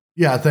again?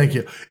 Yeah, thank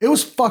you. It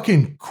was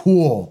fucking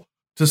cool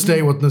to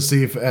stay with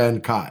Nassif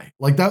and Kai.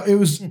 Like that, it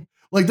was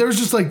like there's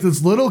just like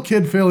this little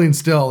kid feeling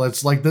still.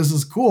 It's like, this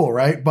is cool,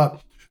 right?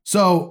 But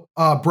so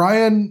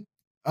Brian,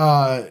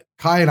 Kai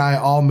and I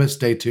all missed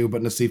day 2,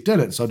 but Nassif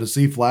didn't. So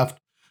Nassif left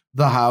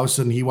the house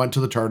and he went to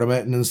the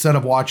tournament, and instead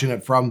of watching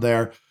it from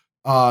there,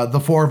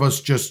 the 4 of us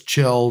just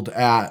chilled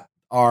at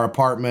our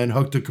apartment,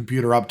 hooked the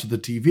computer up to the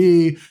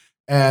TV,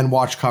 and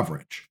watched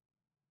coverage.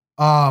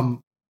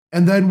 And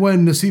then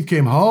when Nassif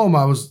came home,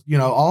 I was, you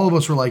know, all of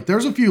us were like,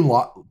 there's a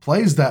few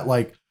plays that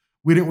like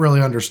we didn't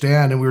really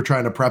understand, and we were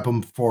trying to prep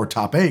him for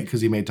top 8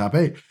 because he made top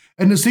 8.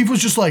 And Nassif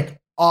was just like,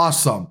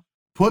 awesome.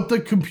 Put the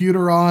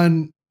computer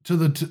on to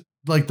the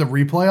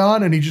replay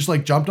on, and he just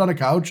like jumped on a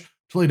couch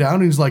to lay down,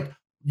 and he's like,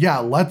 yeah,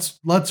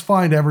 let's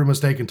find every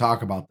mistake and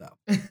talk about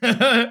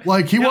them.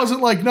 Like he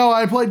wasn't like, no,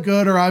 I played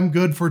good, or I'm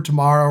good for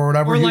tomorrow, or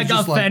whatever. Or he like was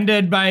just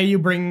offended by you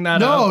bringing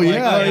that up. No,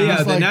 like,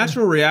 The like,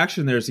 natural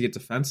reaction there is to get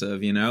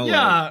defensive, you know?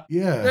 Yeah.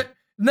 Yeah.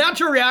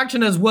 Natural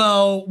reaction as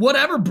well.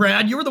 Whatever,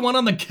 Brad, you were the one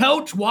on the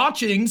couch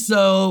watching,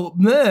 so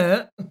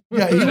meh.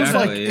 Yeah, he was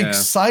Exactly, like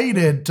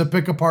excited to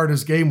pick apart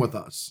his game with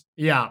us.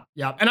 Yeah.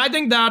 And I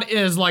think that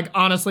is like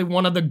honestly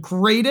one of the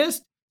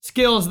greatest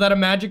skills that a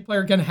Magic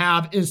player can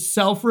have is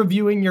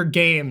self-reviewing your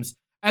games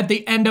at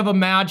the end of a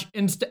match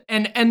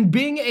and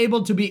being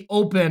able to be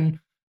open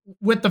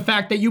with the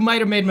fact that you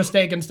might have made a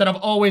mistake instead of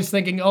always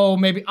thinking, oh,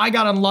 maybe I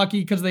got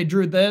unlucky because they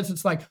drew this.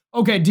 It's like,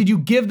 okay, did you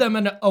give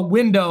them a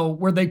window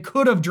where they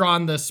could have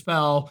drawn this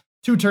spell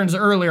 2 turns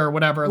earlier or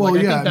whatever? Well,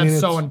 like, I yeah, think that's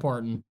so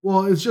important.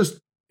 Well, it's just,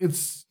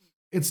 it's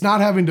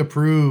not having to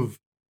prove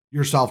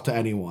yourself to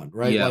anyone,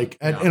 right? Yeah. Like,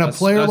 and a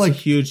player that's like a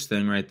huge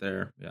thing right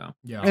there.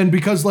 Yeah. And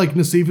because like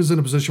Nassif is in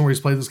a position where he's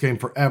played this game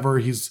forever,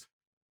 he's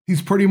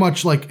pretty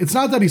much like, it's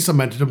not that he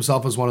cemented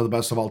himself as one of the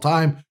best of all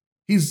time.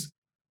 He just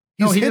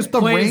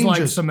plays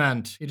like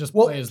cement. He just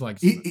plays like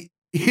cement.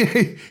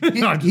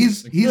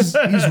 He's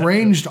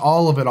ranged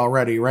all of it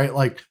already, right?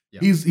 Like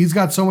he's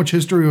got so much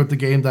history with the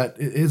game that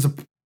his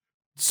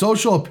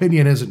social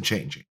opinion isn't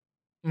changing.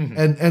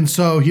 Mm-hmm. And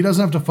so he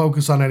doesn't have to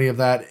focus on any of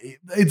that.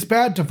 It's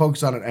bad to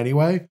focus on it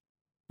anyway,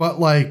 but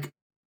like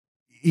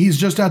he's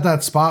just at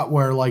that spot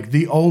where like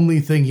the only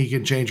thing he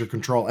can change or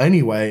control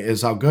anyway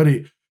is how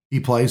good he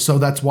plays. So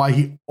that's why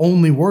he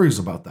only worries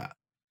about that.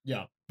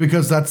 Yeah.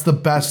 Because that's the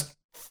best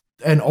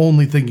and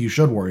only thing you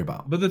should worry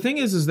about. But the thing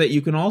is that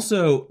you can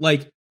also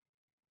like,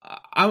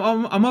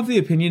 I'm of the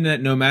opinion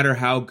that no matter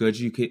how good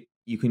you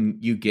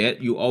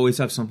get, you always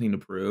have something to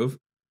prove.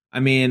 I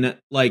mean,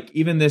 like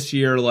even this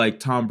year, like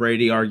Tom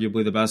Brady,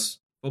 arguably the best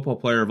football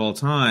player of all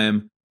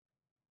time,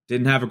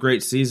 didn't have a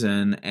great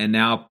season, and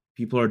now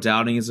people are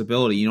doubting his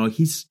ability. You know,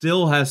 he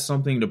still has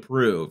something to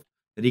prove,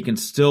 that he can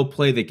still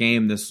play the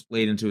game this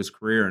late into his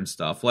career and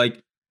stuff.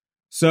 Like,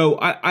 so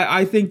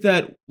I think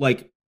that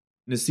like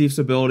Nassif's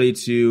ability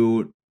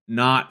to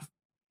not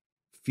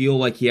feel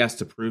like he has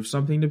to prove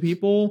something to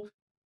people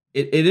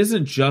it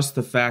isn't just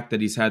the fact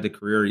that he's had the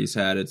career he's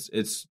had.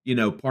 It's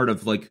part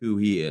of like who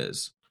he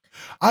is.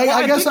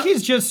 I think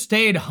he's just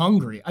stayed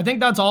hungry. I think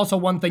that's also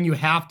one thing you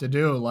have to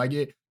do. Like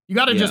you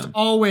got to just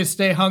always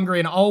stay hungry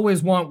and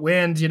always want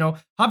wins.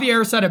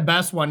 Javier said it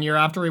best one year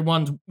after he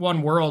won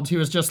Worlds. He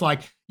was just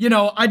like,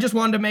 I just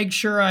wanted to make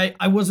sure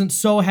I wasn't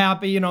so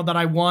happy, that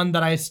I won,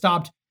 that I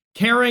stopped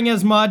caring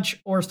as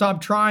much or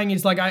stopped trying.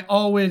 He's like, I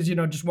always,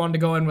 just wanted to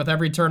go in with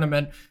every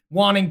tournament,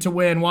 wanting to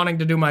win, wanting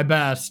to do my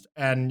best.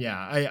 And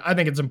yeah, I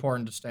think it's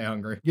important to stay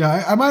hungry.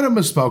 Yeah, I might have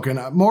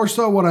misspoken. More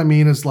so what I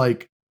mean is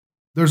like,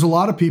 there's a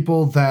lot of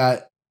people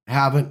that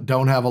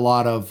don't have a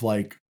lot of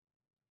like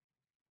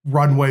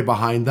runway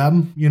behind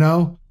them,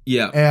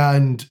 Yeah.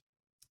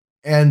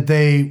 And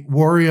they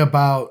worry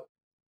about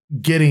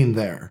getting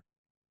there,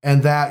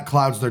 and that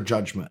clouds their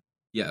judgment.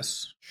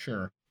 Yes.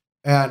 Sure.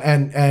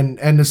 And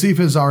Nassif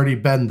has already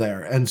been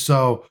there, and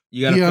so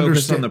you got to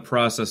focus on the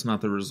process,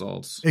 not the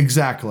results.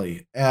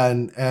 Exactly,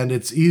 and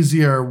it's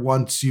easier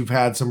once you've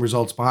had some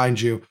results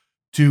behind you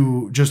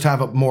to just have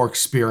a more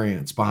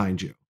experience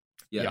behind you.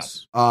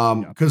 Yes.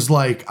 Because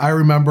like I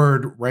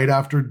remembered right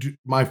after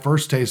my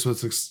first taste with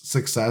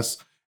success,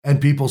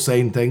 and people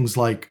saying things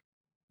like,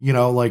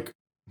 back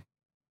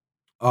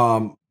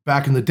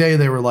in the day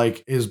they were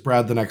like, "Is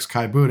Brad the next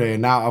Kai Bude?"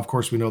 And now, of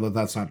course, we know that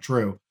that's not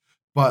true.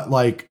 But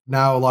like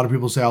now a lot of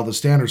people say all the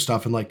standard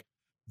stuff, and like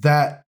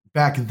that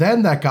back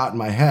then that got in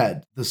my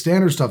head. The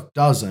standard stuff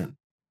doesn't,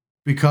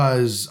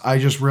 because I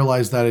just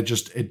realized that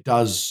it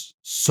does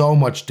so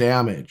much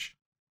damage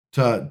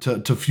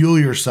to fuel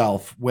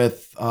yourself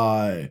with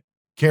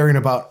caring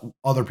about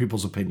other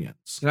people's opinions.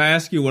 Can I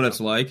ask you what it's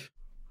like?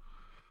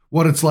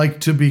 What it's like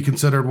to be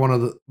considered one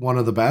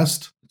of the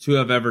best? To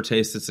have ever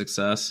tasted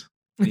success.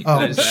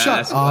 Oh,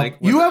 shut up. Like,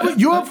 you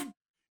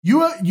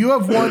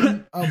have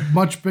won a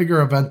much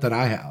bigger event than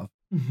I have.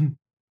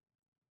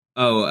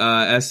 Oh,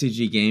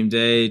 SCG Game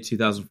Day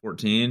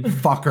 2014.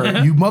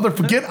 Fucker, you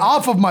motherfucker. Get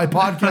off of my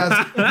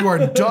podcast. You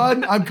are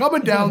done. I'm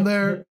coming down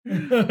there.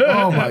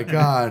 Oh my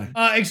God.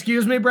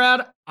 Excuse me,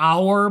 Brad.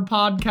 Our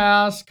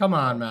podcast? Come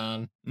on,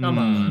 man. Come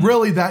on.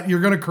 Really, that you're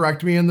going to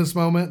correct me in this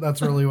moment?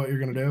 That's really what you're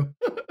going to do?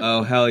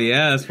 Oh, hell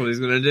yeah. That's what he's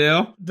going to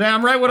do.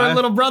 Damn right, what our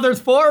little brother's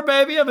for,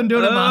 baby. I've been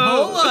doing it my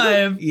whole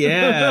life.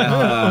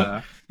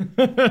 Yeah. Do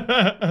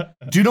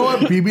you know what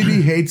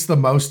BBD hates the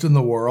most in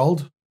the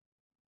world?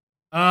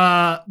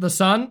 The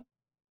sun?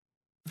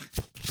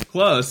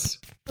 Close.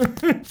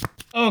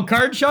 Oh,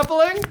 card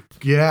shuffling?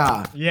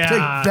 Yeah. Yeah. Take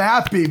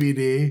that,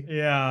 BBD.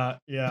 Yeah.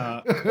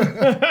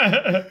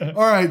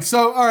 All right,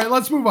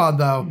 let's move on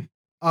though.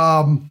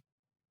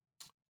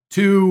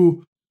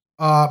 To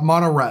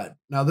Mono Red.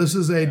 Now this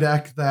is a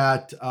deck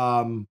that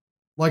that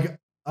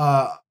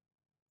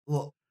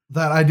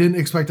I didn't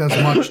expect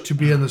as much to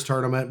be in this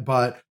tournament,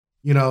 but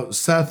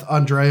Seth,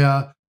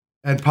 Andrea,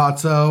 and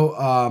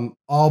Pazzo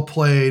all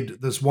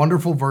played this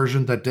wonderful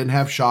version that didn't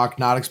have Shock,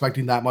 not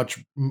expecting that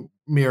much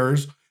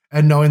mirrors,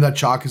 and knowing that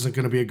Shock isn't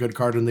going to be a good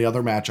card in the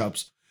other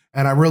matchups.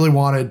 And I really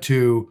wanted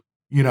to,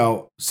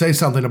 say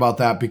something about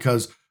that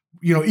because,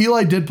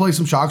 Eli did play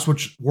some Shocks,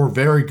 which were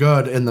very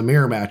good in the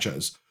mirror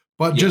matches.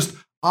 But just,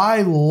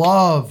 I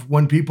love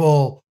when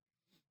people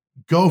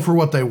go for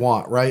what they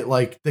want, right?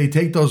 Like they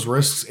take those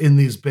risks in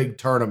these big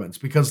tournaments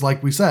because,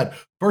 like we said,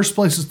 first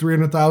place is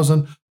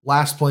 300,000,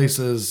 last place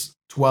is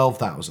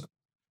 12,000.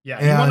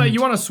 Yeah,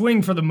 you want to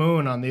swing for the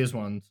moon on these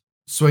ones.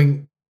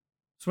 Swing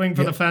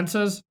for the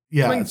fences.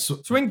 Yeah,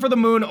 swing for the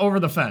moon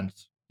over the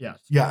fence.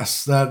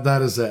 Yes,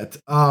 that is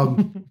it.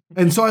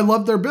 And so I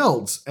loved their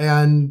builds,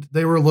 and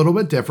they were a little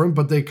bit different,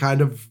 but they kind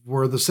of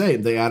were the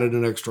same. They added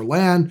an extra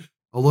land,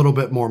 a little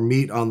bit more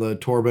meat on the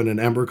Torben and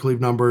Embercleave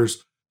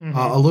numbers,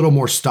 a little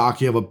more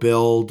stocky of a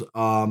build,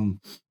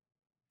 and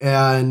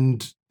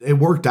it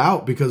worked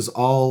out because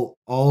all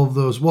of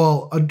those.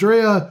 Well,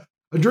 Andrea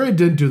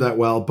didn't do that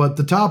well, but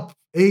the top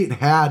 8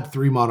 had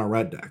 3 mono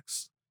red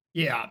decks.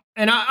 Yeah,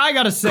 and I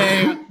gotta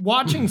say,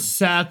 watching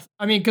Seth,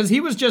 I mean, because he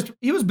was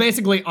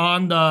basically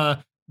on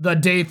the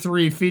day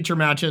 3 feature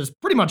matches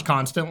pretty much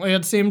constantly,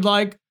 it seemed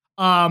like.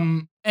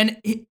 And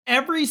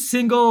every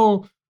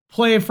single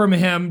play from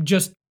him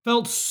just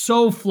felt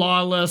so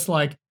flawless.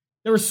 Like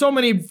there were so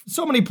many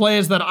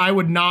plays that I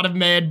would not have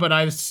made, but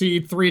I see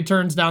 3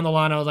 turns down the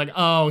line, I was like,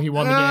 oh, he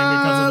won the game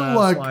because of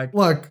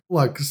that.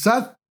 Look,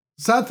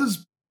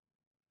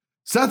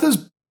 Seth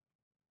is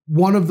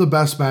one of the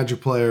best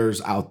Magic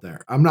players out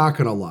there. I'm not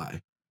gonna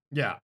lie.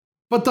 Yeah.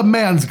 But the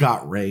man's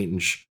got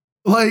range.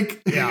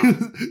 Like,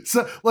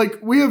 so, like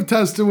we have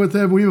tested with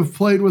him, we have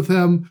played with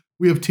him,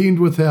 we have teamed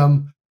with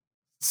him.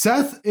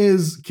 Seth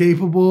is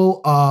capable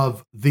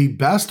of the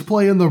best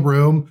play in the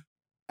room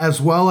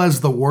as well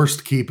as the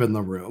worst keep in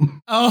the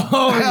room.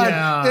 Oh,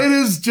 yeah. It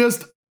is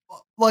just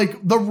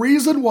like the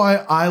reason why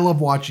I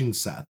love watching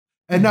Seth.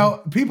 And now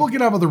people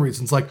can have other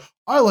reasons. Like,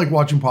 I like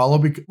watching Paulo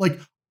because, like,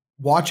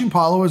 watching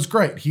Paulo is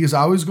great. He is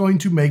always going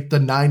to make the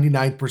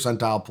 99th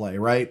percentile play,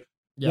 right?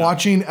 Yeah.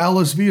 Watching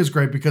LSV is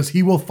great because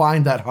he will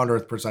find that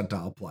 100th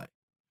percentile play.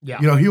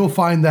 Yeah. He will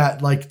find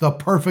that, like, the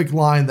perfect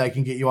line that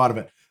can get you out of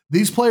it.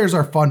 These players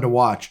are fun to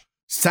watch.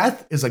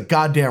 Seth is a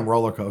goddamn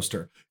roller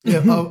coaster.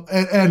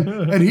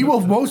 And he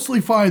will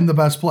mostly find the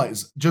best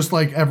plays, just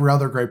like every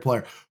other great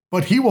player.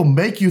 But he will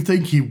make you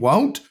think he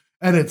won't,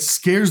 and it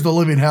scares the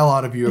living hell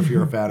out of you if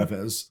you're a fan of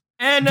his.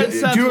 And do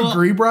you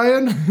agree,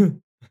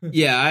 Brian?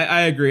 Yeah,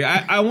 I agree.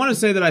 I want to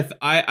say that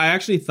I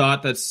actually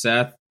thought that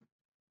Seth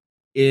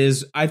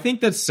is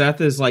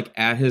like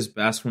at his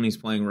best when he's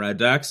playing red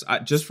decks.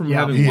 Just from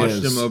having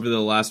watched him over the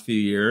last few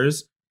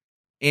years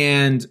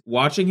and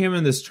watching him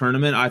in this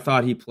tournament, I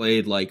thought he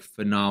played like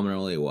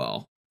phenomenally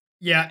well.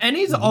 Yeah, and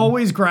he's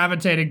always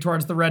gravitating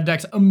towards the red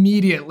decks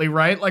immediately,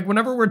 right? Like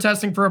whenever we're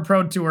testing for a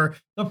pro tour,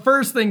 the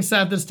first thing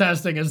Seth is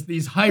testing is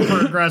these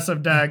hyper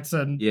aggressive decks,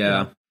 and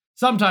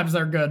sometimes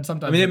they're good.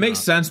 Sometimes it makes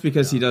sense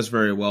because he does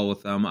very well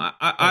with them.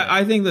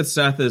 I think that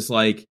Seth is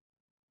like,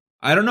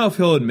 I don't know if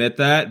he'll admit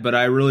that, but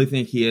I really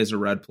think he is a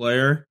red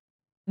player,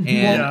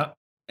 and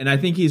I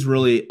think he's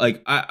really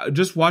like.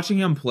 Just watching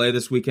him play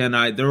this weekend,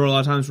 there were a lot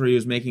of times where he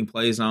was making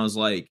plays, and I was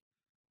like,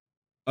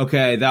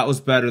 okay, that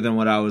was better than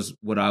what I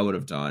would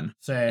have done.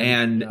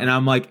 Same, and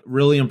I'm like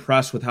really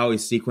impressed with how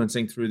he's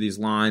sequencing through these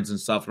lines and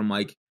stuff. And I'm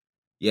like,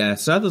 yeah,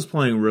 Seth is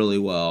playing really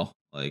well.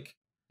 Like,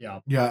 yeah.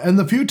 And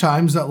the few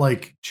times that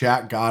like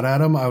chat got at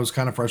him, I was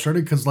kind of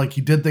frustrated because like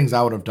he did things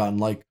I would have done.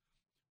 Like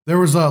there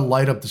was a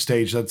light up the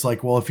stage that's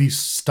like, well, if he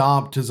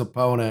stomped his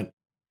opponent,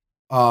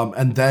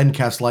 and then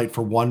cast light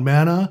for 1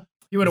 mana,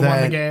 he would have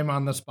won the game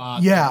on the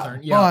spot.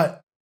 Yeah.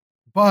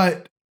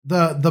 But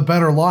the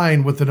better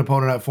line with an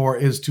opponent at 4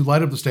 is to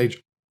light up the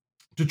stage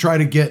to try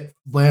to get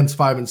lands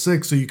 5 and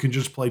 6 so you can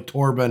just play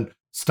Torben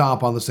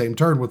stomp on the same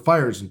turn with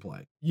fires in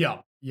play. Yeah.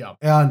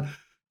 And,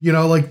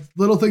 like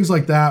little things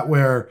like that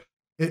where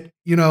it,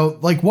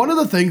 like one of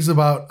the things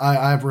about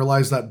I've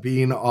realized that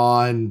being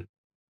on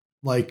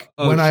like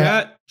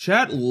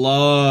chat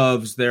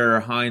loves their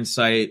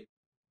hindsight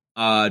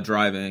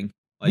driving.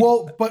 Like,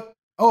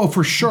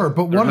 for sure.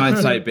 But one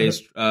hindsight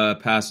based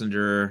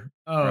passenger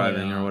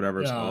driving or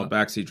whatever it's called,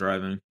 backseat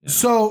driving. Yeah.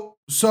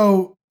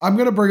 So I'm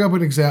going to bring up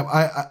an example.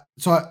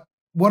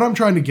 What I'm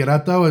trying to get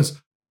at though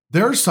is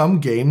there are some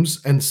games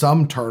and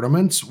some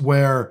tournaments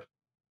where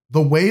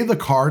the way the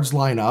cards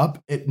line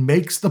up, it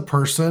makes the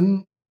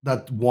person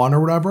that won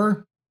or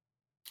whatever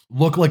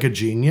look like a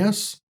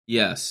genius.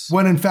 Yes.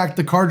 When in fact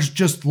the cards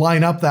just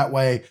line up that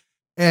way.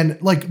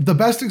 And like the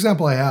best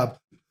example I have,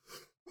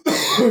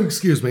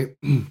 excuse me,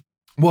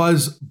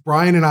 was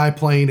Brian and I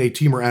playing a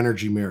Teamer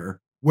Energy Mirror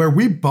where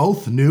we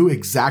both knew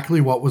exactly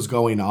what was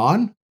going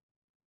on,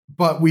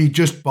 but we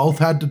just both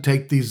had to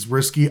take these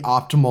risky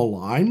optimal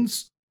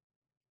lines.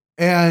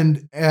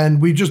 And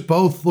we just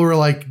both were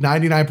like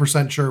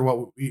 99% sure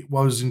what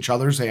was in each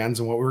other's hands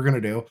and what we were going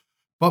to do.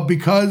 But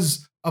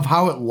because of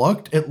how it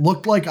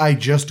looked like I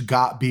just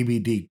got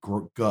BBD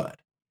good.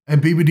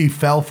 And BBD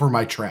fell for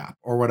my trap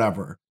or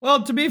whatever.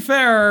 Well, to be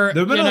fair,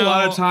 there have been a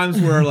lot of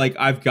times where like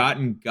I've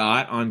gotten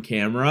got on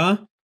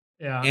camera.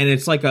 Yeah. And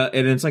it's like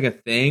a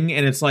thing.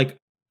 And it's like,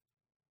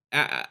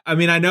 I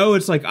mean, I know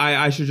it's like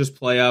I should just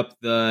play up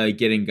the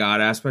getting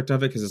got aspect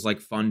of it because it's like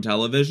fun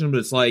television, but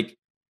it's like,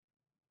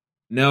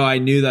 no, I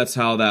knew that's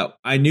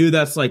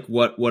like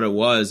what it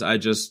was. I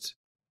just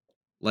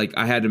like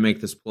I had to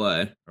make this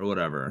play or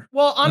whatever.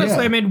 Well,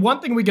 honestly, I mean,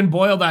 one thing we can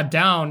boil that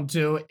down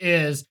to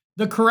is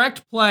the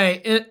correct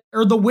play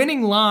or the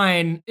winning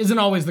line isn't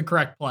always the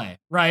correct play,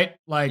 right?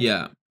 Like,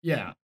 yeah.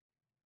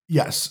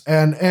 Yes.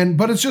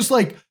 But it's just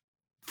like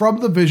from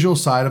the visual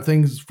side of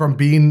things, from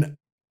being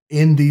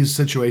in these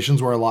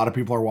situations where a lot of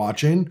people are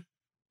watching,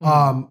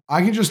 I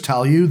can just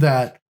tell you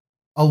that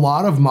a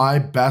lot of my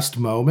best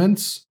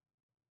moments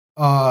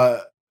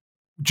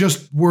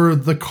just were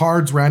the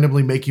cards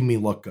randomly making me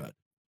look good.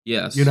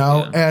 Yes.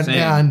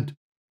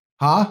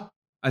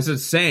 I said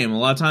same. A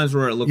lot of times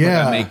where it looked like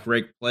I make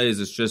great plays,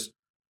 it's just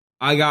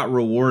I got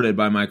rewarded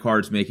by my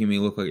cards making me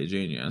look like a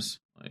genius.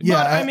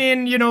 But I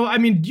mean,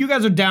 you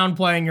guys are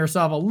downplaying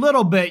yourself a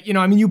little bit.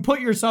 You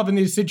put yourself in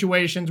these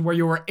situations where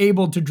you were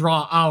able to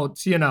draw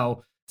outs. It's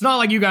not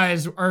like you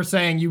guys are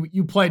saying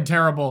you played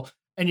terrible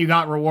and you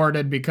got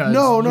rewarded because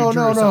no.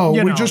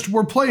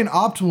 We're playing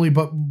optimally,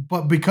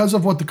 but because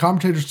of what the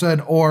commentator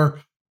said, or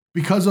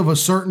because of a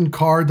certain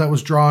card that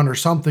was drawn or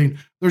something,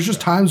 there's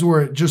just times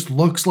where it just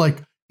looks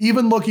like,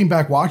 even looking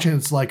back watching,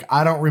 it's like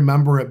I don't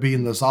remember it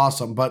being this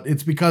awesome, but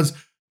it's because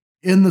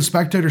in the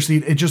spectator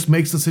seat, it just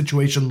makes the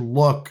situation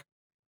look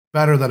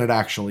better than it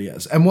actually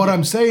is. And what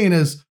I'm saying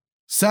is,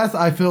 Seth,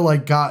 I feel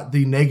like got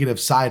the negative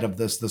side of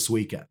this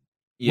weekend,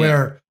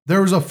 where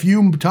there was a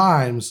few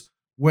times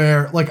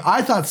where like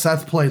I thought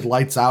Seth played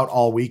lights out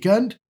all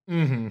weekend,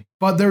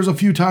 but there's a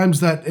few times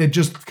that it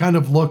just kind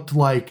of looked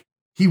like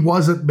he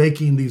wasn't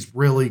making these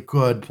really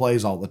good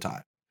plays all the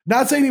time.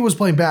 Not saying he was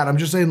playing bad. I'm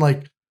just saying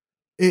like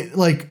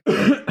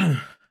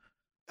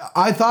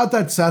I thought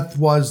that Seth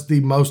was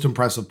the most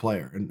impressive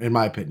player in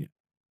my opinion.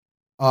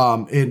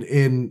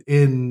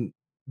 In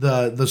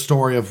the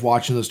story of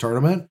watching this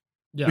tournament,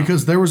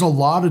 because there was a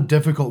lot of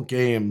difficult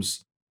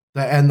games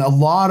and a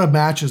lot of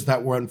matches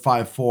that went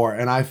 5-4,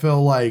 and I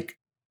feel like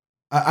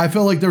I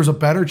feel like there's a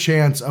better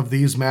chance of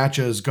these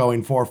matches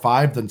going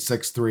 4-5 than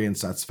 6-3 in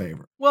Seth's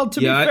favor. Well, to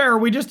be fair,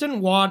 we just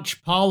didn't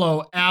watch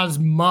Paulo as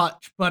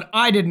much, but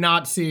I did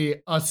not see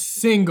a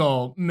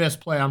single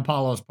misplay on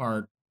Paulo's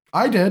part.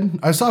 I did.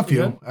 I saw a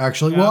few,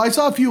 actually. Yeah. Well, I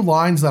saw a few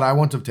lines that I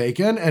wouldn't have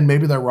taken, and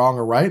maybe they're wrong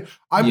or right.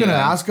 I'm going to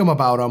ask him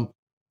about them,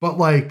 but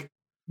like,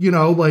 you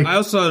know, like... I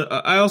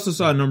also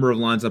saw a number of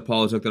lines that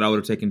Paulo took that I would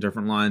have taken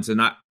different lines, and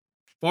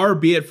far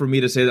be it for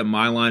me to say that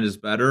my line is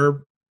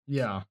better.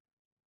 Yeah.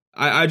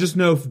 I just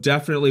know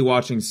definitely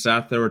watching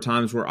Seth, there were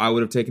times where I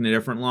would have taken a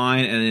different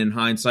line, and in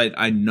hindsight,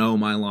 I know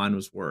my line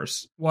was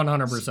worse.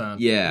 100%.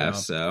 Yeah,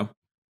 so...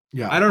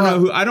 Yeah, I don't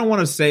know I don't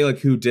want to say like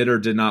who did or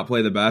did not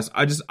play the best.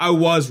 I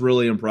was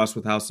really impressed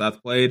with how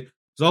Seth played. I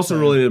was also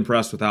really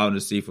impressed with how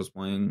Nassif was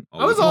playing.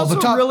 I was also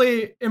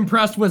really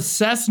impressed with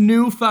Seth's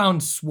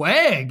newfound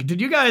swag. Were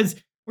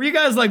you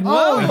guys like,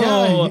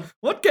 whoa,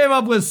 what came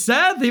up with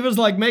Seth? He was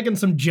like making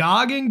some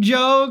jogging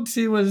jokes.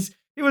 He was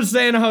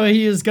saying how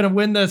he is going to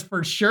win this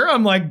for sure.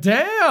 I'm like,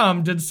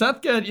 damn, did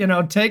Seth get,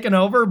 taken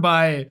over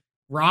by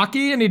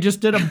Rocky, and he just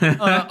did a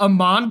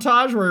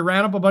montage where he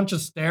ran up a bunch of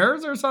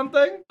stairs or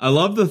something? I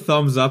love the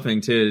thumbs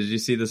upping too. Did you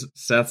see this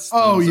Seth's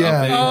thumbs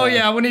upping? Oh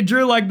yeah, when he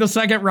drew like the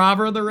second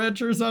Robber of the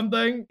Rich or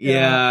something.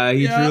 Yeah,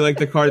 he drew like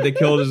the card that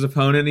killed his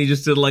opponent, and he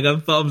just did like a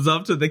thumbs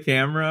up to the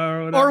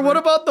camera or whatever. Or what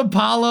about the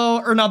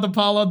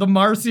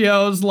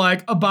Marcio's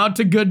like about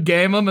to good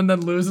game him and then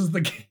loses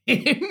the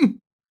game?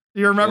 Do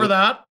you remember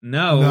that?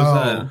 No. What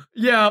was that?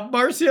 Yeah,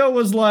 Marcio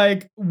was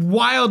like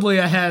wildly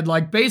ahead,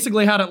 like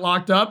basically had it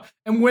locked up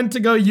and went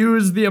to go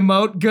use the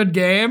emote good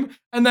game.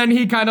 And then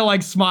he kind of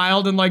like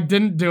smiled and like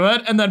didn't do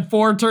it. And then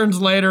 4 turns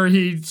later,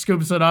 he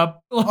scoops it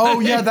up. Oh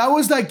yeah, that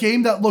was that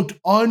game that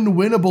looked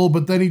unwinnable,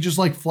 but then he just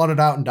like flooded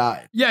out and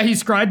died. Yeah, he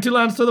scried 2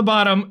 lands to the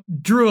bottom,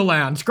 drew a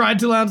land, scried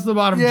 2 lands to the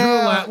bottom, drew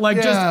a land.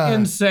 Like just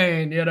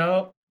insane,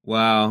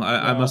 Wow,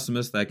 I must have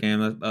missed that game.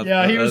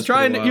 He was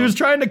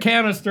trying to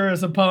canister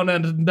his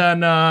opponent, and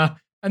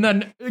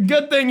then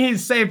good thing he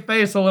saved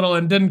face a little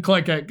and didn't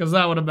click it, because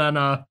that would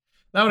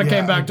have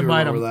came back to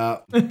bite him.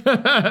 That.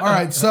 All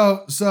right,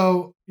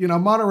 so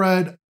mono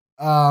red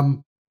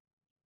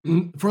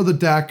for the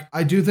deck.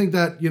 I do think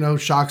that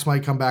shocks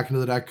might come back into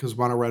the deck because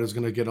mono red is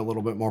going to get a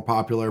little bit more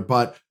popular,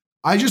 but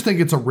I just think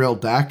it's a real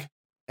deck,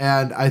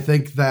 and I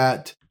think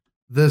that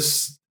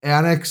this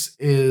Annex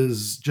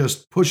is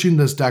just pushing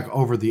this deck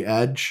over the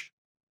edge.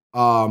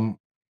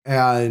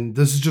 And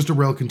this is just a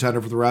real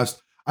contender for the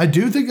rest. I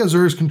do think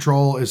Azur's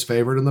Control is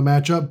favored in the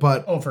matchup,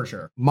 but for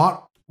sure.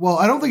 Well,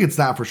 I don't think it's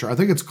that for sure. I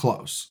think it's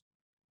close.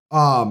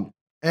 But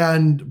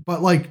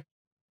like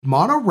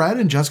Mono Red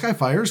and Jeskai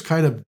Fires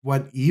kind of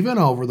went even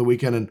over the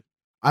weekend, and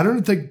I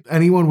don't think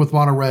anyone with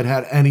Mono Red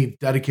had any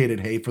dedicated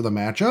hate for the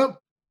matchup.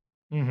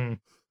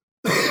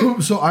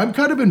 Mm-hmm. So I'm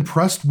kind of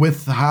impressed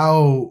with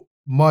how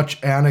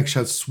much Annex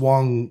has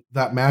swung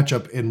that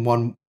matchup in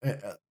one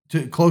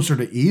to closer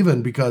to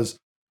even, because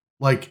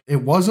like it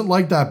wasn't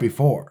like that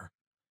before.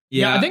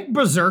 Yeah, I think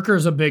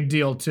Berserker's a big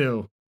deal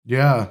too.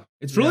 Yeah.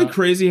 It's really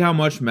crazy how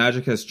much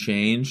Magic has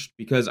changed,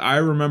 because I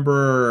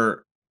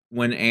remember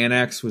when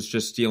Annex was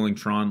just stealing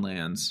Tron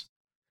lands.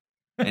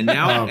 And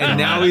now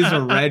now he's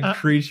a red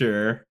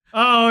creature.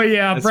 Oh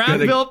yeah, Brad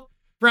built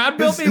me my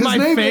favorite.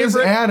 His name is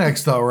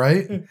Annex though,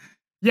 right?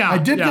 Yeah, I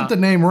did get the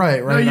name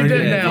right? No, you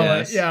did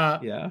nail it.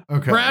 Yeah.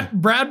 Okay.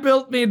 Brad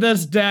built me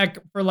this deck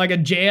for like a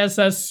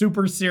JSS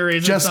Super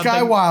Series.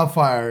 Jeskai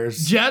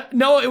Wildfires.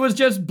 No, it was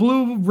just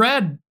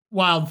blue-red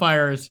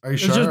Wildfires. Are you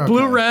sure? It's just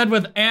blue-red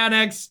with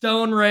Annex,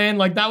 Stone Rain.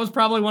 Like that was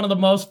probably one of the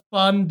most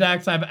fun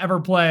decks I've ever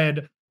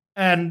played.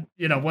 And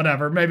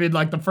whatever. Maybe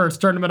like the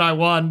first tournament I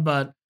won,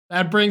 but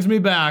that brings me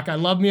back. I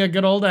love me a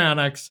good old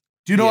Annex.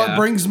 Do you know what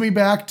brings me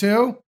back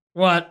to?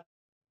 What?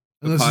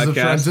 This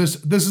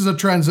is a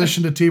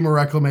transition to Team of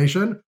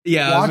Reclamation.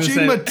 Yeah,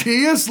 watching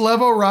Matthias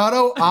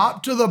Levorado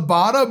opt to the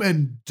bottom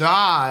and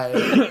die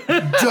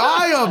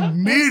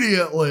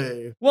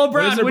immediately. Well,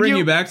 Brad, what does it bring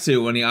you back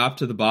to when he opted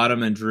to the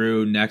bottom and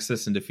drew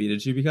Nexus and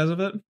defeated you because of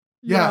it?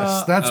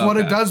 Yes, that's what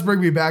it does bring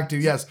me back to.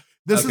 Yes,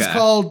 this is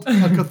called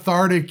a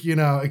cathartic,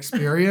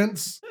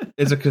 experience.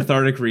 It's a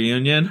cathartic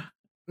reunion.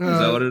 Is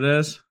that what it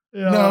is?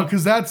 Yeah. No,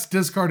 because that's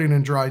discarding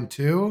and drawing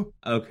 2.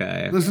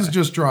 Okay. This is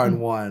just drawing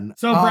 1.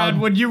 So, Brad,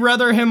 would you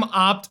rather him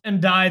opt and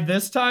die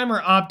this time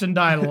or opt and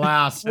die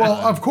last Well,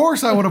 time? of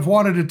course I would have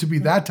wanted it to be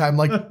that time.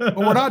 But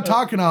we're not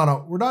talking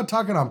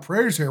on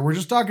prayers here. We're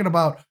just talking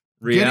about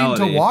reality.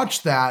 Getting to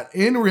watch that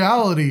in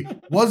reality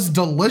was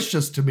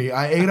delicious to me.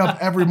 I ate up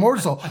every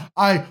morsel.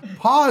 I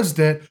paused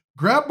it,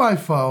 grabbed my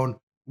phone,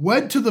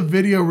 went to the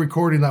video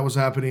recording that was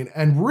happening,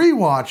 and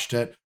rewatched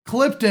it.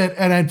 Clipped it,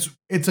 and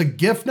it's a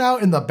GIF now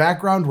in the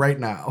background right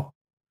now.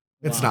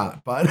 It's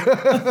not, but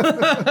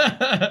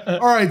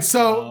all right.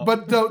 So,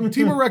 but the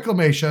Team of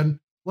Reclamation.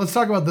 Let's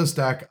talk about this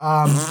deck.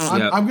 I'm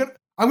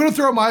gonna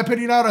throw my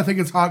opinion out. I think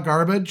it's hot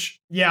garbage.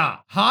 Yeah,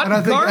 hot and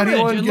I think garbage.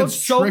 anyone it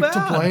gets tricked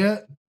to play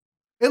it.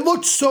 It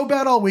looked so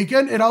bad all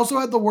weekend. It also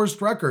had the worst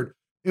record.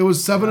 It was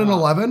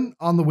 7-11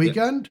 on the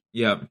weekend.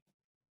 Yep.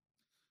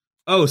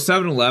 Oh,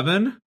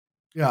 7-11?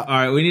 Yeah. All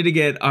right, we need to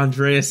get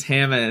Andreas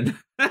Hammond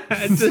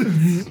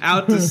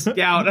out to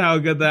scout how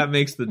good that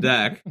makes the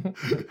deck.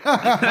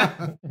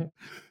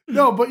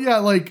 No, but yeah,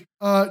 like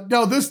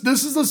no, this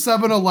is a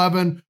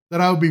 7-11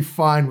 that I would be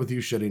fine with you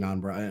shitting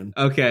on, Brian.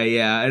 Okay,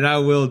 yeah, and I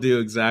will do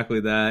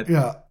exactly that.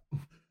 Yeah.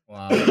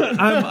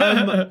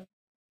 Wow.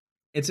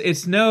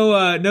 It's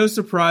no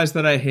surprise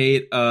that I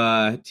hate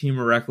Team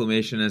of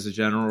Reclamation as a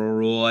general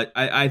rule.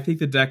 I think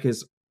the deck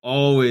is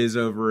always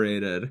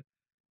overrated,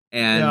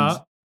 and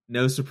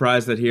no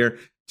surprise that here.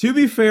 To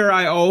be fair,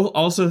 I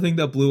also think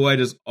that Blue White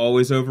is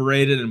always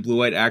overrated, and Blue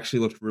White actually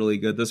looked really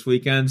good this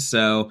weekend.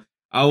 So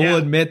I will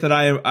admit that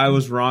I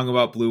was wrong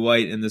about Blue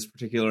White in this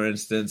particular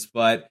instance,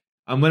 but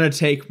I'm gonna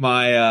take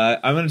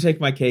my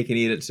cake and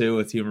eat it too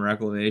with Team of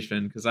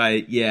Reclamation because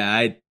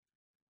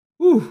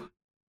whew.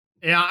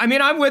 Yeah, I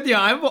mean, I'm with you.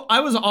 I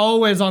was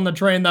always on the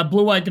train that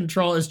Blue White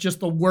Control is just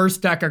the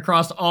worst deck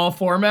across all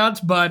formats,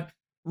 but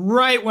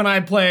right when I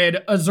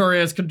played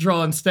Azorius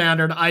Control in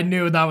Standard, I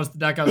knew that was the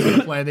deck I was going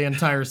to play the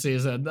entire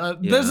season.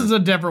 This is a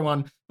different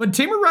one. But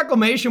Team of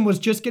Reclamation was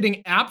just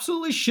getting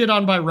absolutely shit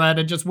on by Red.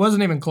 It just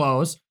wasn't even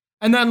close.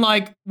 And then,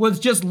 like, was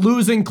just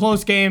losing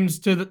close games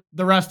to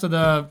the rest of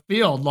the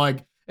field.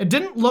 Like, it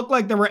didn't look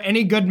like there were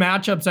any good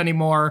matchups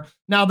anymore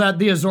now that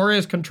the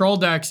Azorius Control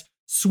decks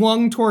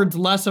swung towards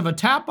less of a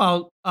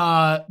tap-out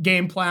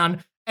game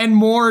plan and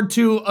more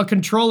to a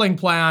controlling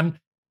plan.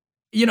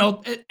 You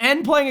know,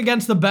 and playing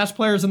against the best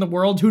players in the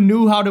world who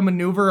knew how to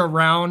maneuver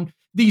around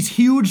these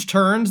huge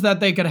turns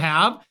that they could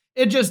have.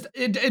 It just,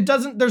 it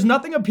doesn't, there's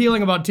nothing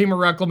appealing about Team of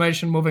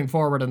Reclamation moving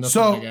forward in this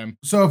game.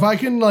 So if I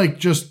can like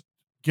just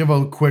give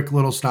a quick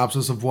little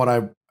synopsis of what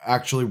I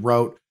actually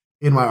wrote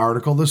in my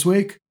article this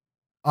week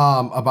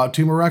about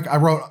Team of Rec, I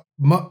wrote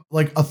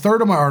like a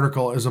third of my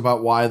article is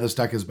about why this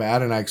deck is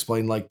bad. And I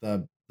explained like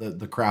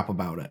the crap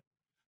about it.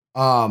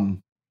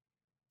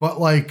 But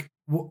like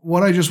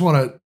what I just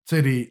want to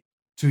say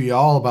to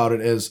y'all about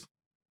it is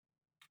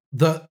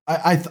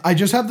I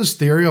just have this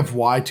theory of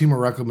why Team of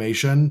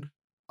Reclamation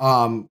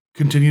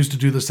continues to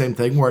do the same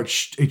thing where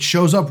it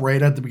shows up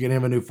right at the beginning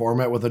of a new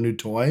format with a new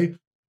toy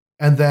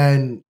and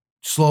then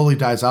slowly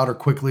dies out or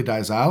quickly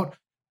dies out.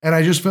 And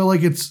I just feel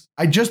like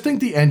I just think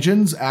the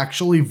engine's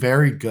actually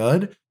very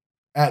good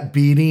at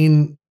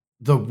beating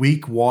the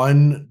week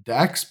one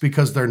decks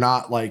because they're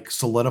not like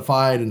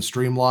solidified and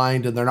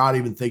streamlined and they're not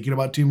even thinking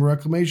about Team of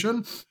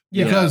Reclamation.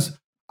 Yeah. Because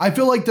I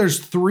feel like there's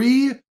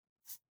three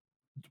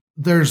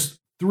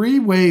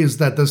ways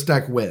that this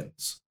deck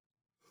wins.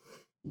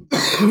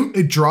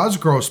 It draws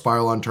Growth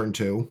Spiral on turn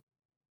 2.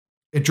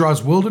 It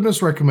draws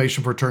Wilderness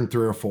Reclamation for turn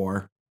 3 or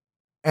 4.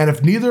 And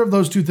if neither of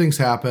those two things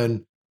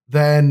happen,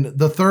 then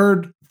the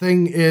third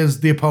thing is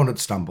the opponent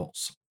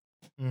stumbles.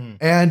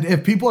 And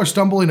if people are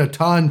stumbling a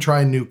ton,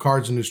 trying new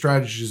cards and new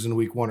strategies in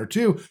week 1 or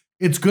 2,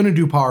 it's going to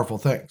do powerful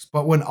things.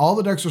 But when all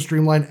the decks are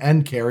streamlined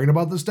and caring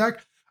about this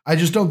deck, I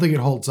just don't think it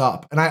holds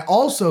up. And I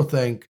also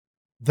think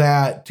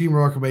that Team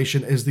of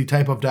Reclamation is the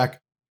type of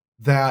deck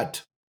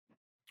that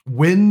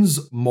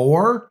wins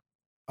more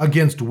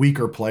against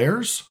weaker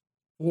players.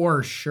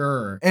 For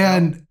sure.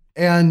 And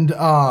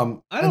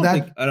I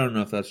don't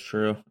know if that's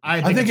true.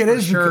 I think it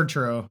is sure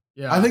true.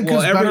 Yeah. I think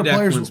every better deck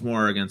players wins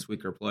more against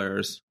weaker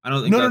players. I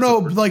don't think No.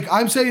 Like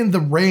I'm saying the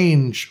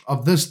range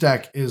of this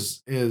deck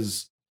is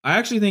I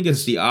actually think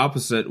it's the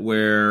opposite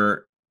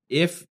where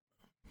if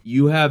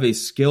you have a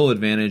skill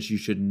advantage, you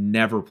should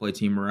never play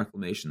Team of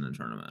Reclamation in the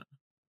tournament.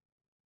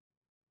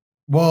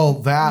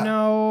 Well, that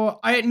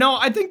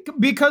I think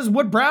because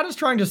what Brad is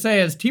trying to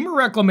say is Team of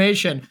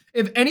Reclamation,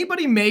 if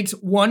anybody makes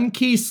one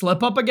key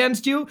slip up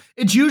against you,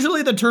 it's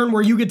usually the turn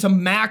where you get to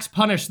max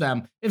punish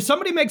them. If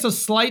somebody makes a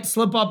slight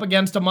slip up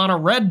against a mono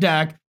red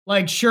deck,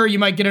 like sure, you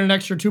might get an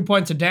extra 2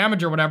 points of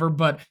damage or whatever,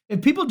 but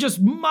if people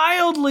just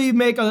mildly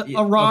make a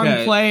wrong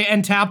play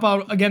and tap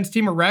out against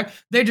Team of Rec,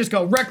 they just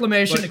go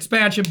Reclamation,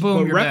 expansion,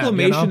 boom, but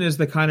Reclamation is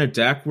the kind of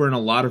deck where in a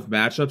lot of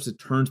matchups, it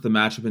turns the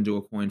matchup into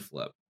a coin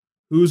flip.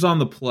 Who's on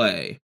the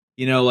play?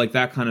 You know, like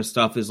that kind of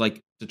stuff is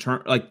like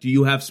do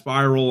you have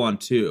Spiral on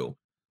 2?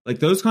 Like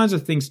those kinds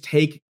of things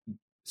take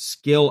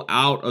skill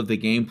out of the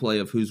gameplay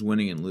of who's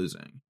winning and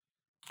losing.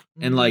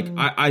 And like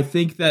I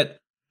think that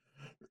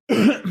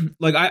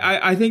like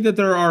I think that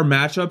there are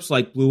matchups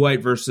like Blue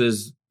White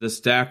versus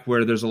this deck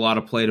where there's a lot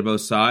of play to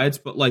both sides,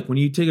 but like when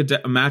you take a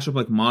matchup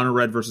like Mono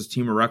Red versus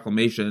Team of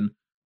Reclamation,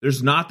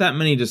 there's not that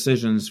many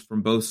decisions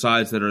from both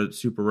sides that are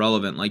super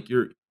relevant. Like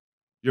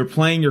you're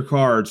playing your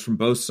cards from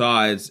both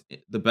sides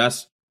the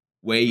best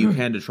way you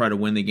can to try to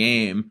win the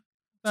game.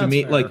 To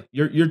me, fair. Like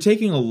you're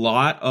taking a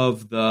lot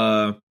of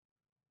the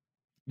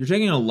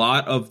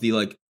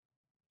like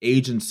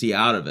agency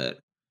out of it.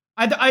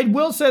 I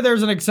will say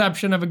there's an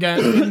exception of again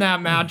in that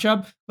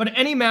matchup, but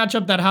any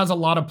matchup that has a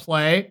lot of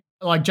play,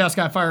 like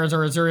Jeskai Fires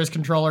or Azorius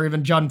Control or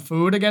even Jund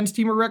Food against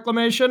Team of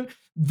Reclamation,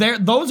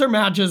 those are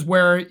matches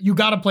where you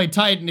got to play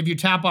tight, and if you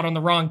tap out on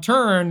the wrong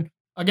turn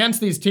against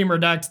these teamer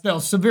decks,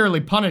 they'll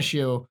severely punish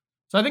you.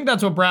 So I think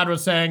that's what Brad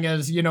was saying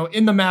is, you know,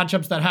 in the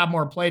matchups that have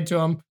more play to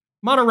them,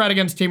 Mono Red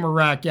against Team of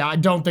Rec, yeah, I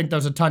don't think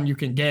there's a ton you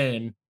can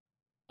gain.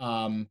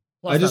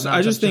 Plus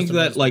I just think that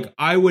invisible. like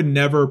I would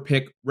never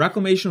pick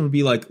Reclamation would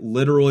be like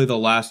literally the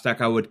last deck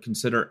I would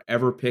consider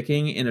ever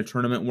picking in a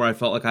tournament where I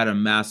felt like I had a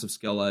massive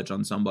skill edge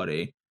on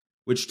somebody,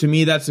 which to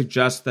me that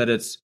suggests that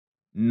it's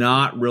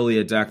not really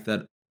a deck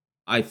that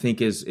I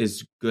think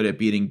is good at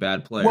beating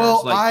bad players.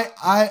 Well, like,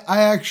 I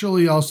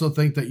actually also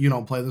think that you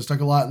don't play this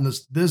deck a lot, and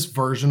this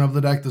version of the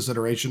deck, this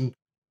iteration,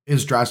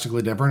 is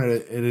drastically different.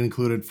 It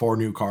included 4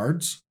 new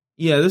cards.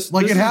 yeah, this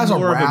Like, this it has is a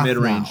more of a wrath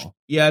mid-range. now.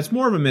 Yeah, it's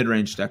more of a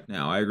mid-range deck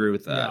now. I agree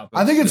with that.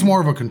 I think it's more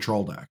of a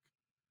control deck,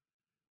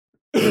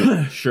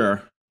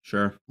 Sure.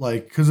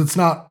 like because it's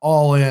not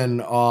all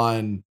in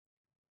on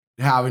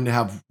having to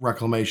have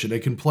Reclamation.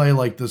 It can play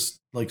like this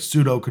like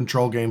pseudo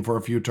control game for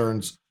a few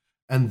turns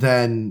and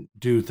then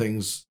do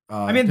things.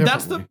 I mean,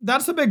 differently.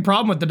 that's the big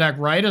problem with the deck,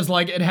 right? Is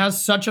like it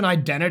has such an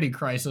identity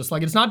crisis.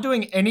 Like it's not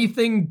doing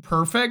anything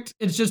perfect.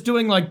 It's just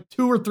doing like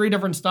 2 or 3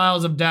 different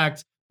styles of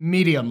decks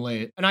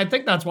mediumly. And I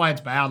think that's why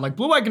it's bad. Like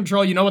Blue-White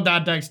Control, you know what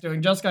that deck's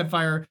doing. Jeskai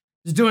Fire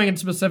is doing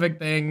its specific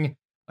thing.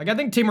 Like I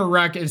think Temur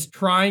Rec is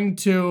trying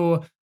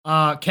to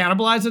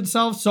cannibalize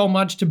itself so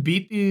much to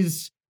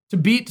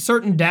beat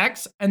certain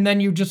decks, and then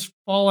you just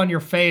fall on your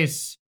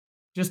face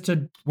just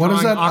to. What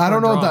is that? I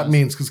don't know what that draws.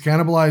 means, because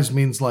cannibalize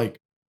means like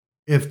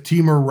if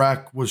Temur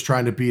Rec was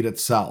trying to beat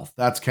itself,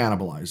 that's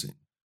cannibalizing.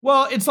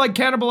 Well, it's like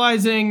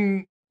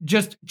cannibalizing,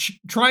 just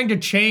trying to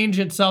change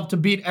itself to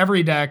beat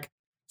every deck.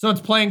 So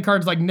it's playing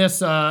cards like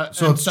Nissa.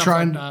 So and it's stuff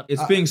trying- like that.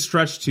 It's being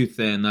stretched too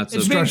thin. That's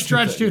It's a being stretched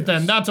stretched too too thin,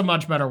 thin. yes. That's a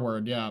much better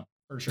word. Yeah,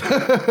 for sure.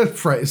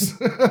 Phrase.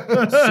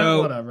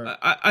 so Whatever.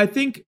 I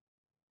think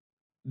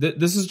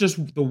this is just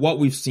what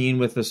we've seen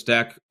with this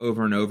deck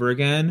over and over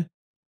again.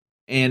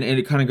 And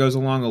it kind of goes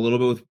along a little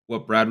bit with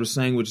what Brad was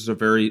saying, which is a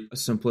very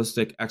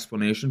simplistic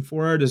explanation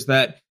for it, is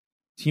that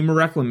Temur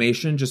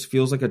Reclamation just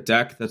feels like a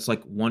deck that's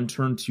like 1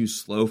 turn too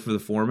slow for the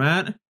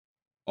format,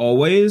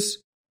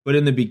 always. But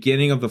in the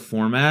beginning of the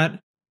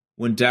format,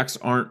 when decks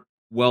aren't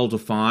well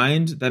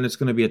defined, then it's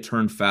going to be a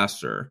turn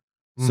faster.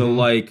 So Mhm.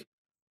 like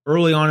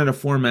early on in a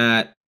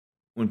format,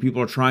 when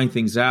people are trying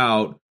things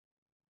out,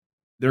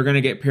 they're going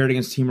to get paired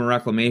against Temur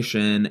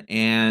Reclamation,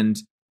 and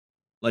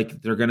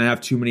like they're going to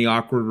have too many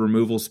awkward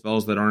removal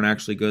spells that aren't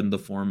actually good in the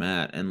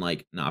format, and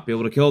like not be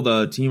able to kill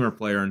the Temur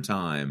player in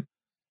time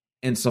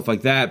and stuff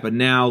like that. But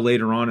now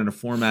later on in a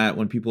format,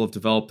 when people have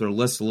developed their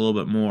lists a little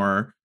bit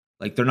more,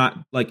 like they're not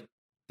like,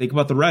 think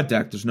about the red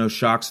deck. There's no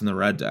shocks in the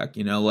red deck,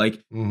 you know,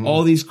 like Mhm.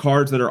 all these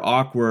cards that are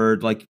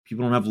awkward, like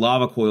people don't have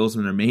lava coils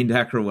in their main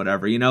deck or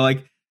whatever, you know,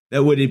 like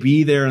that would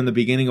be there in the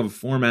beginning of a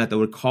format that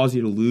would cause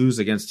you to lose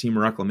against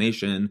Temur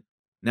Reclamation.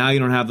 Now you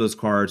don't have those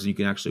cards and you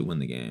can actually win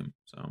the game.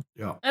 So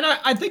Yeah. And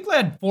I think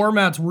that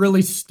formats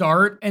really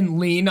start and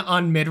lean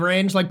on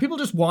mid-range. Like people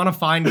just want to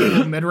find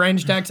cool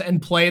mid-range decks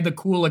and play the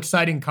cool,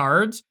 exciting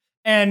cards.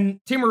 And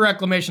Temur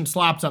Reclamation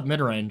slaps up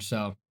mid-range,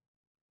 so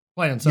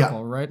plain and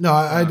simple, right? No,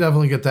 I Yeah.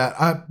 definitely get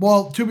that.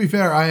 Well, to be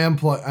fair, I'm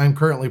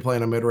currently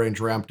playing a mid-range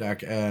ramp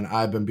deck, and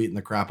I've been beating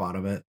the crap out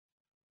of it.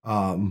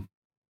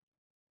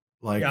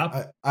 Like,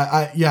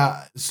 Yeah.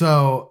 yeah.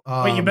 So,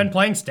 Wait, you've been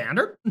playing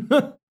standard?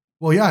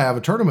 well, yeah, I have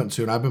a tournament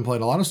soon. I've been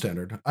playing a lot of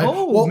standard.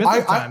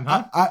 Mythic time,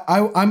 huh?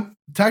 I'm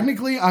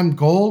technically I'm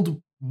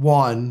gold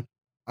 1.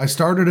 I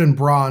started in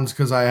bronze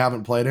because I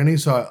haven't played any,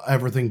 so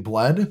everything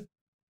bled.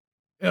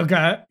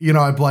 Okay. You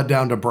know, I bled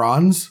down to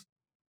bronze.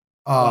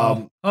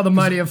 Oh, the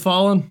mighty have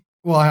fallen.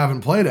 Well, I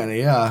haven't played any.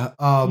 Yeah.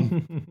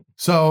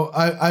 So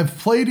I've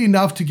played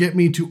enough to get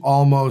me to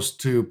almost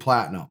to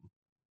platinum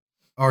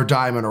or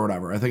diamond or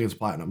whatever. I think it's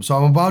platinum. So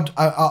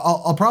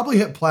I'll probably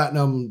hit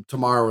platinum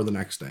tomorrow or the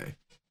next day.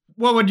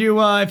 What would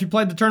you, if you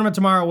played the tournament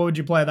tomorrow, what would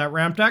you play? That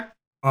ramp deck?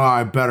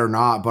 I better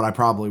not, but I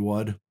probably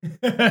would.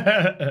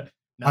 Nice.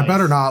 I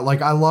better not.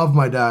 Like, I love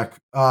my deck.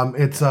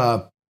 It's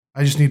I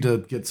just need to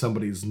get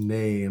somebody's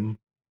name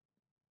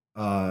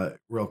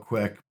real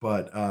quick,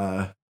 but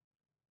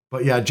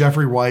yeah,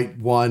 Jeffrey White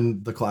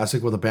won the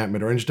classic with a Bant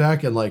mid-range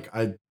deck,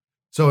 and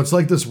so it's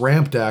like this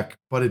ramp deck,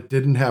 but it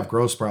didn't have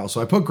Growth Spiral,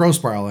 so I put Growth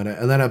Spiral in it,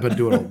 and then I've been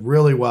doing it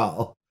really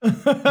well.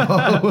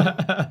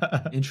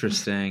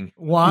 interesting.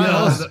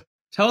 Wow.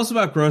 Tell us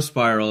about Growth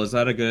Spiral. Is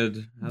that a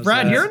good?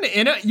 Brad, you're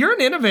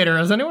an innovator.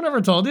 Has anyone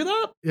ever told you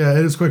that? Yeah,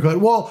 it is quick.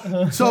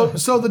 Well, so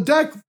the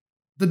deck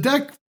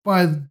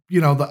by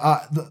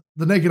the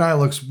naked eye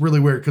looks really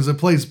weird because it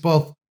plays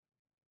both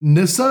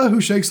Nissa,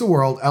 who shakes the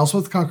world,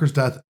 Elswith conquers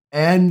death,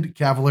 and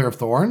Cavalier of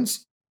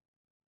Thorns.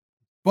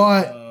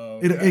 But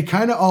it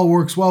kind of all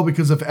works well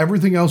because if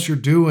everything else you're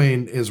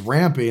doing is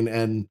ramping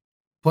and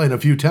playing a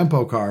few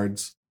tempo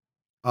cards,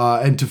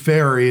 and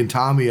Teferi and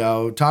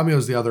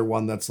Tamio's the other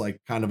one that's like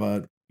kind of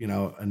a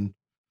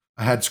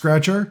head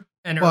scratcher.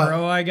 And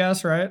Uro, I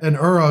guess, right? And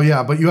Uro,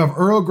 yeah, but you have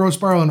Uro, Growth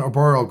Spiral, and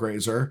Arboreal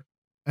Grazer,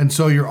 and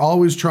so you're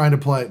always trying to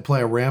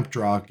play a ramp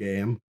draw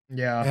game.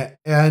 Yeah.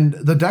 And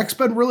the deck's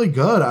been really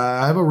good.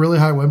 I have a really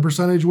high win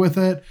percentage with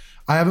it.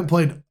 I haven't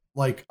played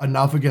like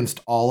enough against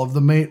all of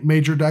the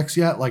major decks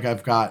yet. Like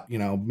I've got,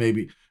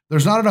 maybe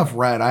there's not enough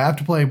red. I have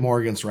to play more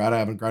against red. I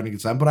haven't grinded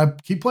against them, but I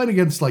keep playing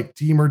against like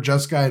Temur,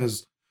 Jeskai, and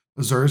his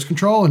Azur's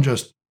Control and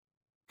just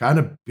kind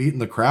of beating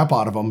the crap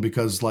out of them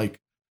because like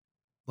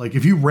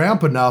if you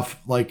ramp enough,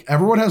 like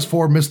everyone has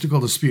 4 mystical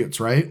disputes,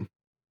 right?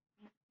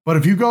 But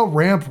if you go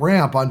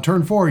ramp on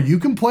turn 4, you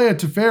can play a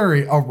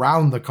Teferi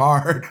around the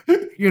card,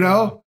 you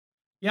know?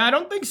 Yeah, I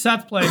don't think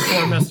Seth played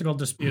 4 mystical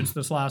disputes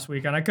this last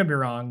weekend. I could be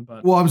wrong,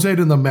 but Well, I'm saying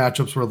in the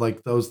matchups where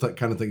like those that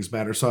kind of things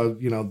matter. So,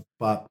 you know,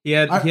 but He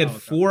had okay.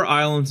 4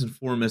 islands and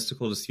 4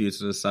 mystical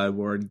disputes in his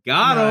sideboard.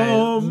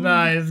 Got him.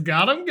 Nice.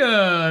 Got him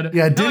good.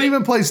 yeah, didn't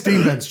even play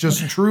Steam Vents,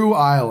 just true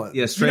island.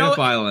 Yeah, straight up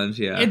island.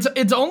 Yeah.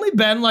 It's only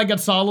been like a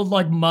solid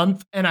like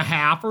month and a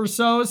half or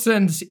so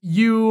since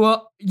you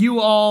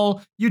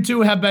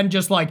two have been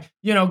just like,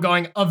 you know,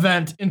 going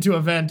event into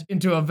event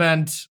into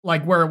event,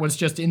 like where it was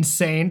just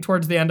insane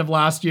towards the end of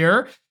last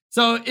year.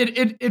 So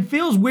it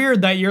feels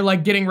weird that you're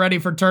like getting ready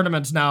for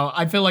tournaments now.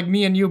 I feel like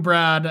me and you,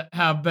 Brad,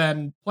 have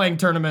been playing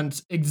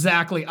tournaments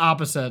exactly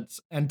opposites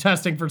and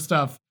testing for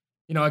stuff,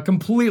 you know, at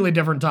completely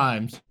different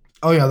times.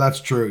 Oh yeah, that's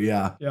true.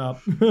 Yeah. Yeah.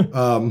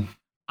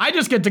 I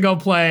just get to go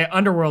play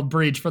Underworld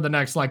Breach for the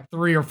next like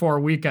 3 or 4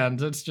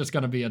 weekends. It's just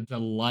going to be a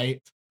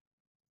delight.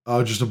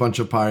 Oh, just a bunch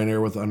of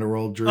Pioneer with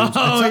Underworld Dreams.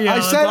 Oh, yeah,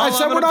 I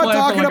said we're not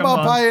talking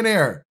about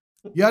Pioneer.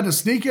 You had to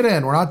sneak it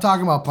in. We're not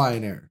talking about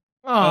Pioneer.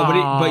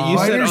 But you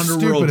said Pioneer's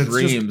Underworld stupid.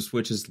 Dreams,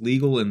 which is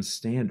legal and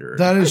standard.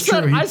 That is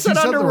true. I said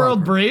the Underworld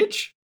wrong-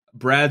 Breach.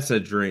 Brad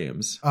said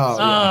Dreams. Oh,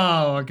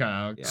 yeah.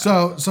 Okay. Yeah.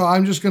 So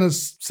I'm just gonna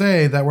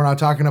say that we're not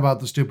talking about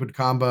the stupid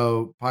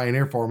combo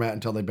Pioneer format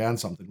until they ban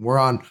something. We're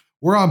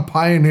on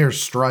Pioneer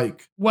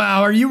Strike.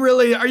 Wow, are you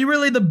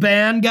really the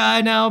band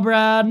guy now,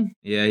 Brad?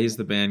 Yeah, he's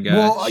the band guy.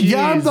 Well,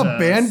 yeah, I'm the Jesus.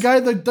 band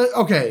guy.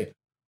 Okay,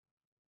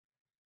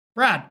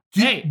 Brad,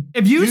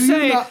 if you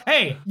say,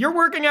 hey, you're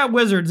working at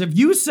Wizards, if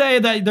you say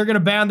that they're going to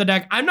ban the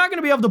deck, I'm not going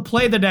to be able to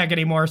play the deck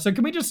anymore. So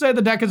can we just say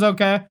the deck is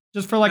okay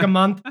just for like a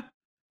month?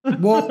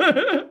 well,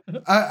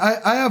 I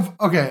have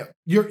okay.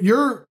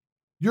 You're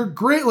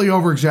greatly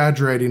over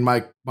exaggerating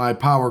my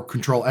power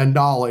control and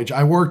knowledge.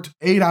 I worked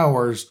 8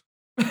 hours.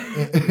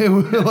 It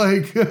was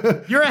like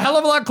you're a hell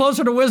of a lot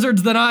closer to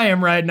Wizards than I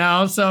am right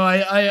now. So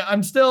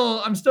I'm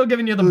still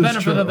giving you the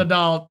benefit of the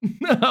doubt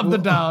of the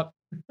doubt.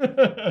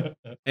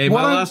 Hey,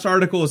 my last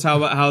article is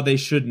how they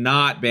should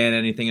not ban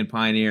anything in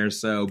Pioneer.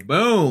 So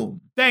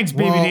boom. Thanks,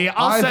 BBD. Well,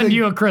 I'll send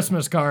you a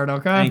Christmas card.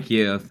 Okay. Thank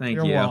you.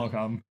 You're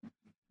welcome.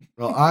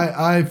 Well,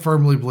 I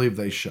firmly believe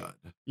they should.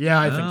 Yeah,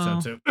 I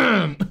think so too.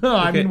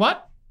 I mean,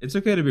 what? It's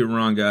okay to be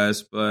wrong,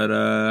 guys, but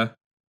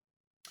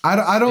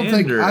I don't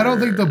think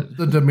Standard.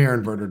 the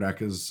Dimir inverter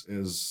deck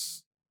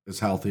is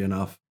healthy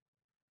enough.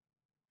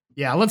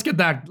 Yeah, let's get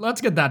that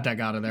deck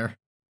out of there.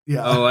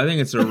 Yeah. oh, I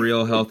think it's a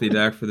real healthy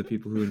deck for the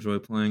people who enjoy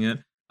playing it.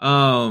 We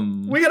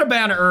gotta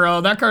ban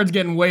Uro. That card's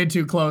getting way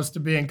too close to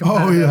being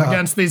competitive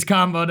against these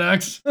combo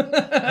decks.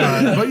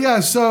 But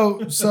yeah,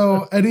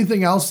 so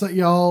anything else that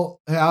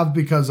y'all have?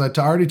 Because I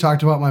already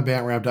talked about my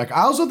Bant Ramp deck.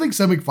 I also think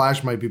Simic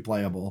Flash might be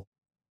playable.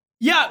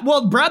 Yeah,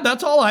 well, Brad,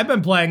 that's all I've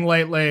been playing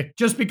lately,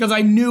 just because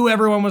I knew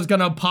everyone was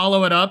gonna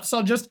Apollo it up.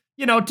 So just,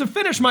 you know, to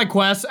finish my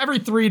quests, every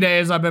 3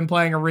 days I've been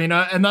playing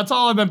Arena, and that's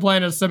all I've been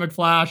playing is Simic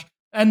Flash.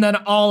 And then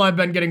all I've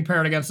been getting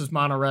paired against is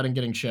Mono Red and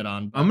getting shit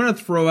on. I'm gonna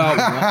throw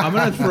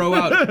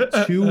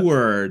out 2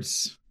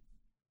 words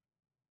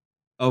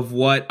of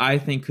what I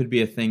think could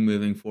be a thing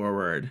moving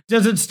forward.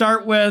 Does it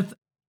start with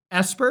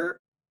Esper?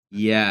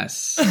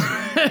 Yes.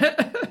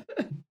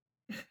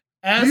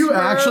 Do you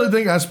actually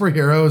think Esper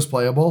Hero is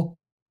playable?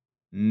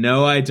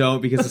 No, I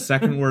don't, because the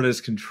second word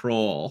is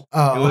control.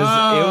 Oh. It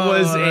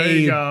was there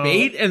you a go.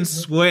 bait and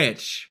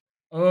switch.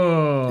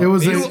 Oh, It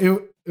was a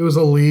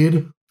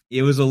lead.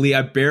 It was a lead.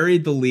 I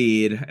buried the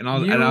lead, and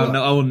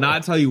I will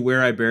not tell you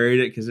where I buried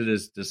it because it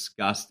is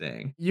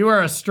disgusting. You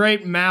are a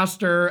straight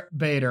master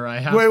baiter. I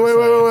have. Wait.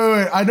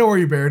 to say. I know where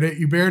you buried it.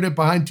 You buried it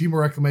behind Team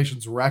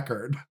Reclamation's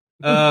record.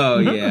 Oh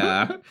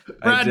yeah,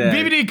 Brad,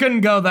 BBD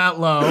couldn't go that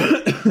low.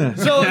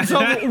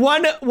 So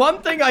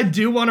one thing I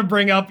do want to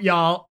bring up,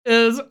 y'all,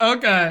 is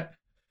okay.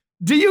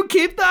 Do you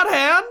keep that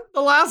hand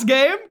the last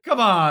game? Come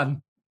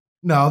on.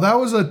 No, that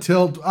was a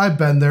tilt. I've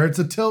been there. It's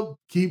a tilt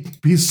keep.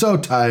 He's so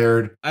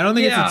tired. I don't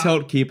think it's a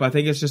tilt keep. I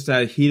think it's just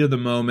a heat of the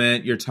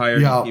moment. You're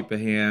tired. Yeah. You keep the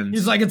hand.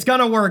 He's like, it's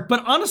gonna work.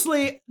 But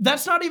honestly,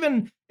 that's not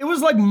even. It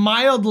was like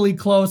mildly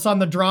close on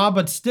the draw,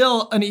 but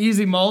still an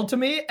easy mull to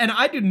me. And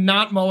I do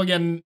not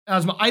mulligan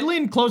as much. I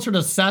lean closer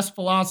to Seth's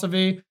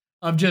philosophy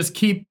of just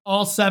keep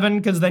all 7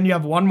 because then you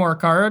have one more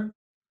card.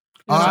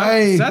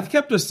 Seth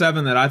kept a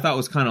 7 that I thought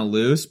was kind of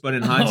loose, but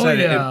in hindsight,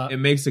 it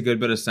makes a good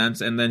bit of sense.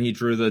 And then he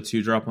drew the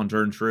 2-drop on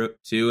turn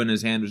 2, and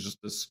his hand was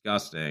just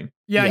disgusting.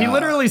 Yeah, he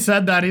literally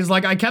said that. He's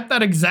like, I kept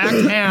that exact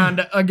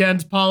hand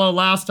against Paulo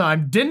last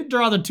time, didn't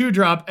draw the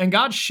 2-drop, and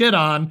got shit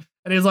on.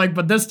 And he's like,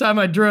 but this time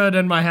I drew it,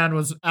 and my hand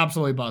was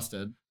absolutely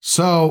busted.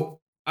 So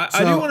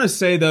I do want to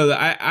say, though,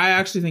 that I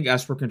actually think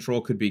Esper Control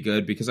could be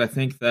good, because I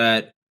think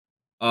that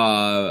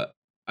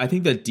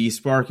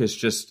D-Spark is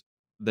just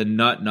the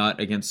nut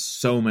against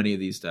so many of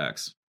these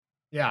decks.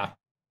 Yeah.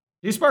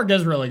 D-Spark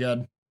is really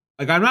good.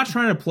 Like, I'm not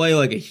trying to play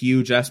like a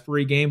huge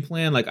Espery game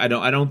plan. Like, I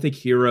don't think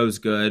Hero's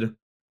good.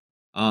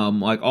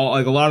 Like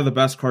a lot of the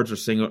best cards are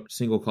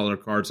single color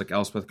cards, like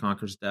Elspeth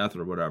Conquers Death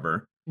or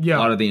whatever. Yeah. A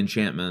lot of the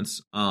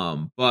enchantments.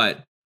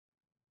 But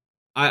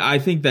I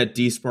think that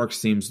D-Spark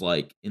seems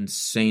like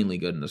insanely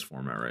good in this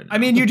format right now. I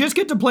mean, you just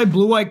get to play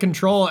blue-white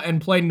control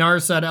and play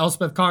Narset,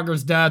 Elspeth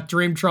Conquers Death,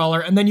 Dream Trawler,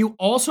 and then you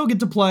also get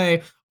to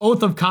play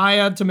Oath of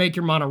Kaya to make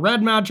your mono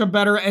red matchup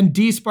better, and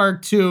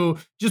D-Spark to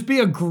just be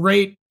a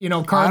great,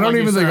 card. I don't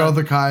even think Oath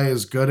of Kaya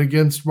is good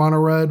against mono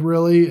red,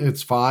 really.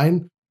 It's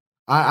fine.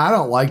 I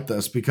don't like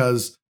this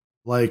because,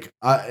 like,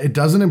 it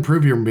doesn't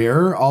improve your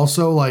mirror.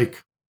 Also,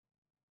 like,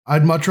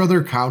 I'd much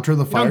rather counter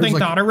the fires. You don't think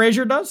like, Thought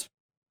Erasure does?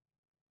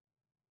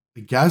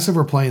 I guess if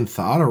we're playing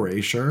Thought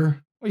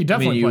Erasure. Well, you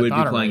definitely you play would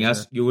Thought be playing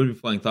Erasure. You would be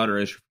playing Thought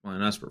Erasure for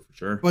playing Esper for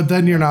sure. But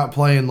then you're not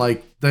playing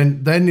like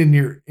then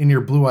in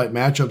your blue white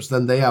matchups,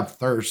 then they have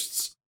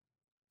thirsts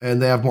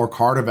and they have more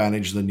card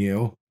advantage than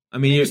you. I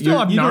mean, you still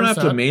have don't have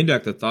to Narset. main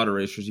deck the Thought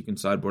Erasures. You can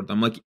sideboard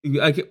them, like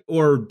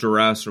or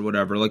Duress or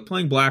whatever. Like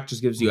playing black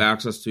just gives you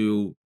access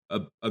to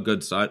a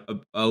good side,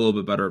 a little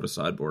bit better of a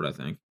sideboard. I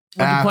think.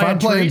 Would you If play I'm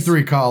playing Trees?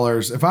 3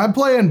 colors, if I'm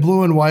playing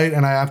blue and white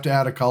and I have to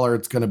add a color,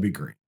 it's going to be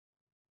green.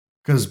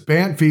 Because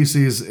Bant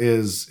Feces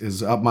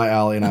is up my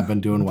alley, and I've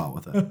been doing well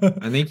with it.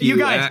 I think You you,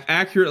 guys-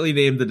 accurately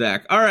named the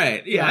deck. All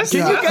right, yes.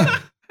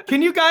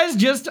 Can you guys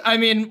just, I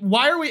mean,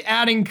 why are we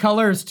adding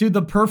colors to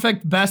the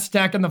perfect best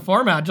deck in the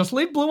format? Just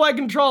leave blue-white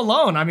control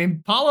alone. I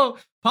mean, Paulo,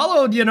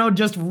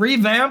 just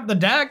revamp the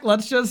deck.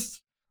 Let's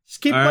just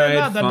keep All playing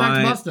right, that. That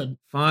fine. deck's busted.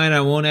 Fine, I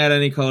won't add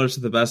any colors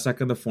to the best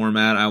deck in the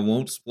format. I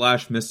won't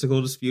splash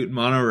Mystical Dispute in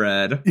mono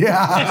red.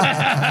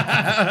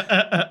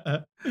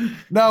 Yeah.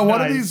 No,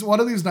 Nice. one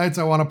of these nights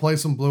I want to play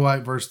some blue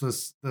white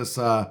versus this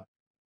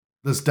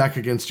deck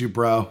against you,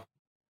 bro.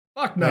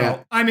 Fuck no. Yeah.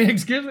 I mean,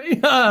 excuse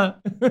me.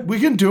 We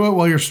can do it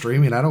while you're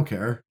streaming. I don't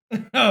care.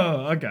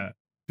 Oh, okay.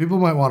 People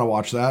might want to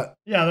watch that.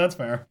 Yeah, that's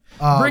fair.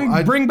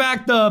 I- Bring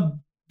back the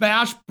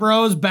Bash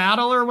Bros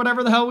battle or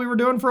whatever the hell we were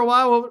doing for a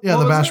while. Yeah,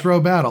 What the was Bash it?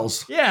 Bro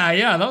battles.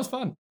 Yeah, that was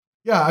fun.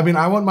 Yeah, I mean,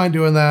 I wouldn't mind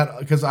doing that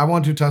because I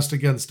want to test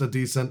against a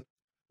decent,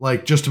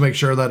 like, just to make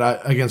sure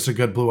that against a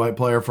good blue white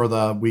player for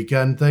the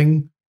weekend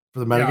thing for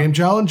the metagame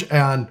challenge.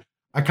 And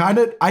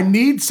I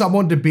need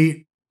someone to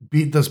beat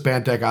this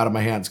Bant deck out of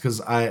my hands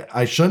because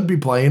I shouldn't be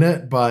playing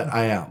it, but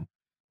I am.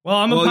 Well,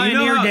 I'm a Well, you know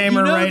Pioneer how- gamer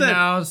you know right that-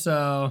 now,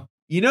 so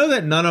You know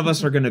that none of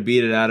us are going to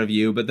beat it out of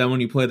you, but then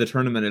when you play the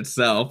tournament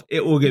itself,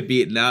 it will get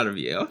beaten out of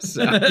you.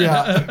 So.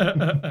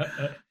 Yeah.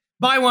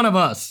 By one of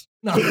us.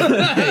 No.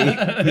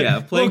 Yeah,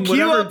 we'll playing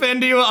queue whatever- up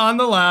into you on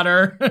the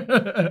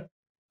ladder.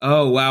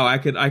 Oh wow, I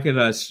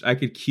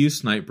could Q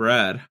snipe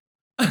Brad.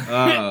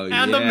 Oh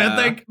and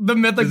yeah. the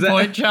mythic Does that-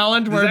 point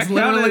challenge where does it's that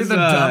count literally as, the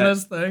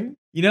dumbest thing.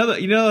 You know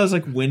those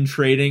like win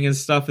trading and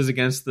stuff is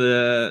against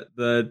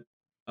the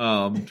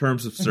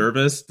terms of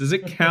service. Does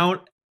it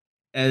count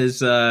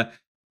as it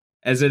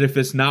if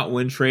it's not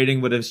win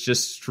trading, but it's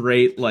just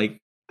straight like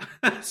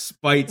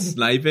spite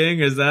sniping?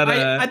 Is that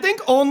I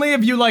think only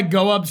if you like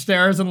go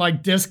upstairs and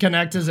like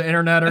disconnect his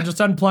internet or just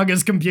unplug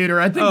his computer.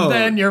 I think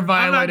then you're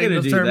violating I'm not the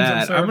gonna do terms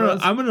that. of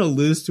service. I'm gonna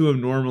lose to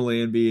him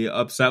normally and be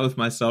upset with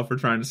myself for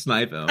trying to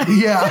snipe him.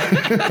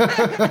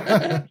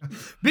 Yeah.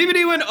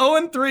 BBD went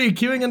 0-3,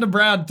 queuing into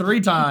Brad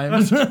 3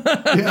 times.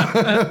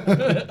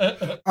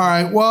 Yeah. All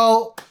right.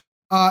 Well,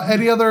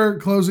 any other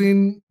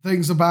closing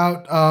things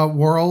about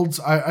Worlds?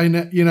 I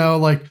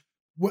like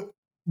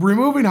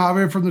removing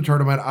Javier from the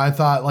tournament. I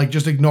thought like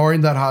just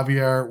ignoring that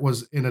Javier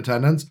was in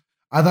attendance.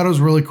 I thought it was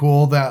really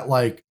cool that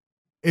like,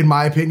 in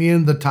my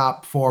opinion, the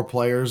top 4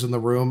 players in the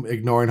room,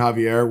 ignoring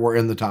Javier, were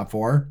in the top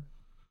 4.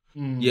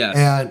 Yes.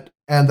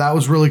 And that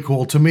was really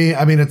cool to me.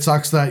 I mean, it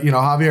sucks that,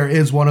 Javier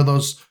is one of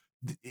those,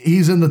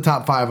 he's in the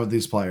top 5 of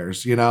these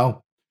players, and I'm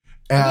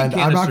not going to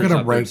Canister's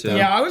up rank there, them. too.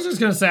 Yeah, I was just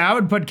gonna say I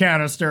would put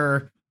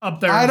Canister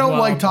up there. I as don't well,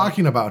 like but-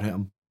 talking about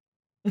him.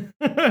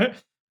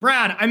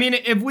 Brad, I mean,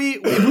 if we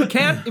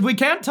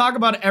can't talk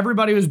about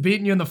everybody who's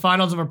beaten you in the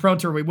finals of a pro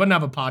tour, we wouldn't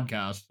have a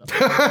podcast.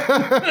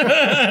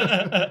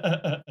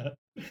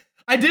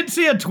 I did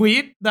see a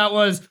tweet that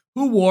was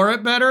who wore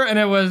it better, and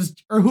it was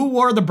or who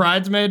wore the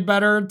bridesmaid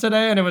better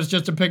today, and it was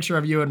just a picture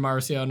of you and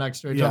Marcio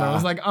next to each other. I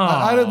was like, oh,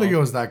 I didn't think it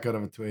was that good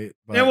of a tweet.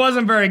 But It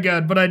wasn't very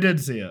good, but I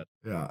did see it.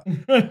 Yeah.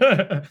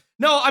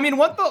 No, I mean,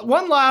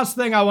 one last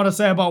thing I want to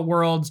say about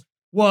Worlds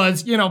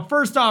was,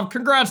 first off,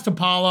 congrats to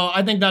Paulo.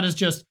 I think that is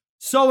just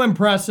so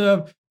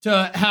impressive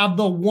to have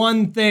the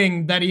one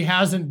thing that he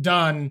hasn't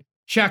done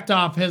checked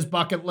off his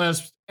bucket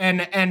list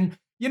and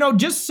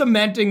just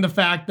cementing the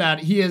fact that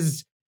he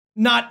is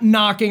not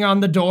knocking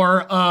on the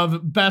door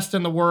of best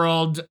in the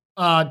world,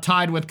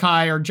 tied with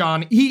Kai or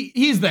John.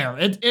 He's there.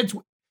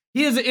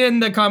 He is in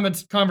the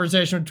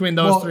conversation between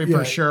those three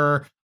for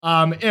sure.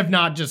 If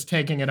not just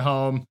taking it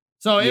home.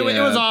 So it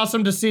was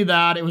awesome to see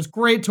that. It was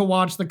great to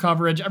watch the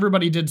coverage.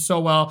 Everybody did so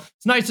well.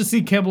 It's nice to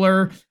see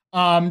Kibler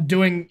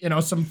doing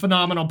some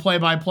phenomenal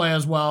play-by-play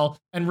as well.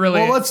 And really,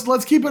 well,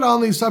 let's keep it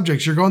on these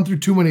subjects. You're going through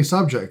too many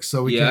subjects,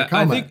 so we can't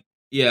comment.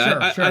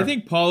 I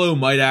think Paulo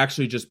might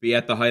actually just be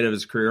at the height of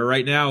his career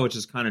right now, which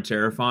is kind of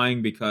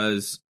terrifying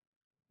because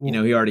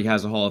he already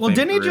has a Hall of Well, Fame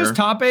didn't he career. just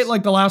top 8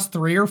 like the last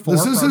 3 or 4?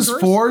 This is his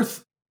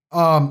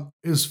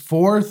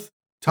fourth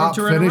top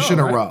tour in a finish in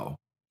row, a right? row.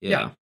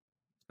 Yeah.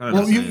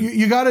 Well,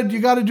 you gotta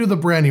do the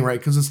branding right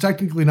because it's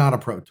technically not a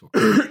pro tour.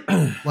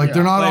 Like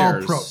they're not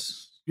all pro.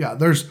 Yeah,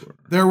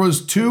 there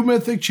was 2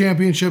 Mythic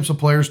Championships, a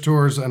Players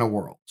Tours, and a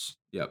Worlds.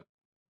 Yep.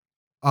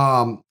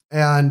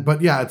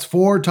 But yeah, it's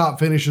 4 top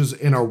finishes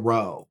in a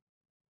row.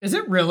 Is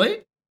it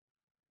really?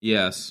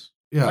 Yes.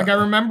 Yeah. Like I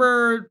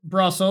remember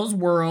Brussels,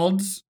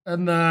 Worlds,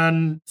 and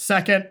then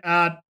second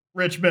at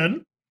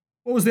Richmond.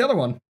 What was the other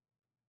one?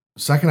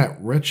 Second at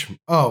Richmond.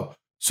 Oh,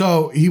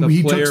 so he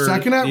took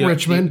second at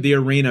Richmond. The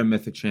Arena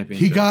Mythic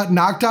Championship. He got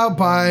knocked out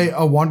by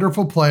a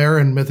wonderful player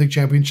in Mythic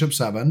Championship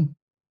 7.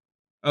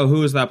 Oh,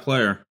 who was that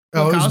player?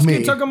 Oh, it was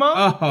me. Took him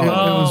out? Oh. It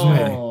was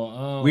me.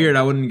 Oh. Weird.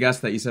 I wouldn't guess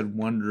that you said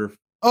wonderful.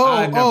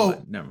 Never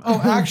mind.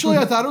 Oh, actually,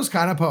 I thought it was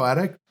kind of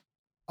poetic.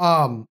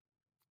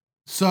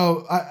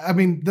 So I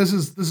mean, this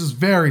is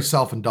very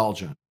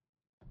self-indulgent.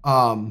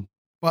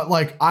 But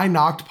like I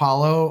knocked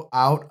Paulo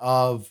out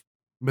of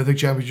Mythic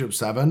Championship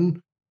 7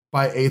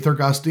 by Aether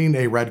Gusting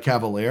a Red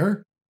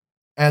Cavalier,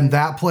 and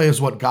that play is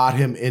what got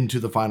him into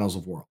the Finals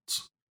of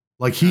Worlds.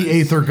 Like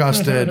he Aether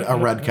Gusted a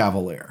Red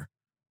Cavalier.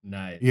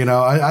 Nice.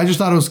 I just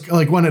thought it was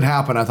like when it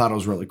happened, I thought it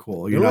was really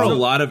cool. There were a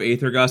lot of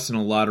Aether Gusts and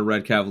a lot of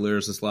Red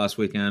Cavaliers this last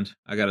weekend.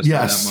 I got to say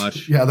that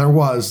much. Yeah, there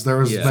was.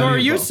 Yeah. So are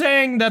you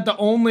saying that the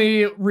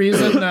only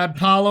reason that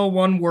Paulo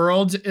won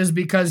Worlds is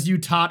because you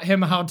taught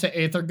him how to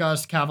Aether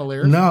Gust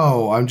Cavaliers?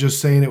 No, I'm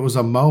just saying it was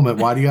a moment.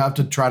 Why do you have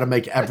to try to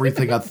make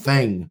everything a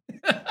thing?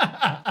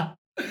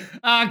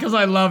 Because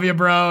I love you,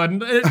 bro,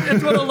 and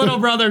it's what a little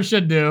brother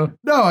should do.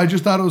 No, I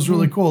just thought it was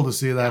really cool to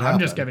see that happen. I'm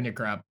just giving you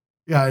crap.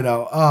 Yeah, I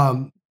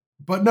know.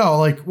 But no,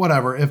 like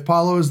whatever. If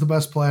Paulo is the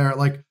best player,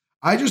 like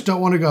I just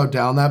don't want to go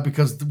down that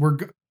because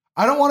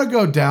I don't want to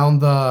go down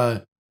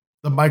the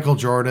Michael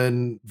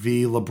Jordan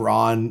v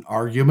LeBron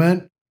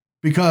argument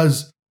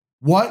because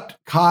what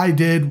Kai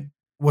did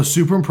was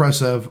super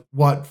impressive.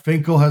 What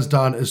Finkel has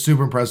done is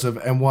super impressive,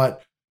 and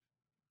what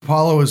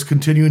Paulo is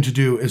continuing to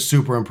do is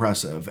super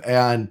impressive.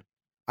 And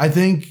I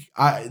think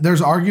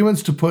there's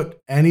arguments to put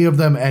any of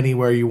them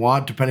anywhere you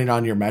want, depending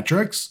on your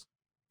metrics.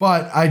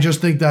 But I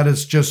just think that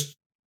it's just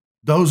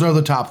those are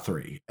the top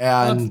 3.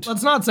 And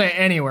let's not say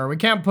anywhere. We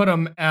can't put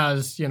them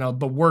as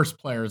the worst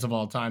players of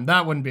all time.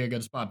 That wouldn't be a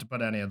good spot to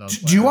put any of those.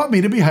 Do you want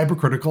me to be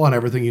hypercritical on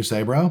everything you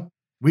say, bro?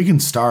 We can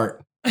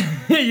start.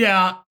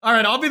 Yeah. All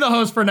right. I'll be the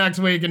host for next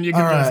week, and you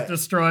can just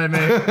destroy me.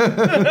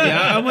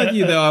 Yeah, I'm with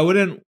you though. I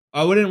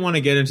wouldn't want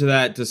to get into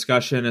that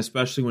discussion,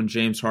 especially when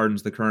James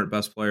Harden's the current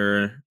best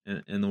player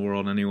in the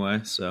world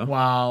anyway. So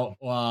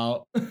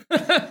wow.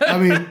 I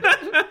mean,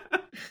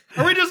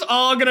 are we just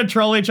all gonna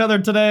troll each other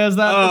today? Is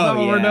that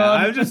what we're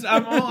doing?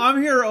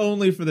 I'm here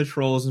only for the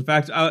trolls. In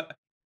fact,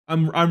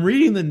 I'm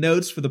reading the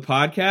notes for the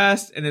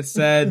podcast, and it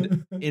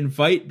said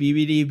invite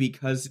BBD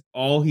because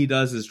all he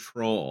does is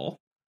troll,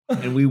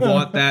 and we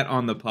want that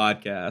on the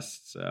podcast.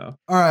 So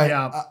all right,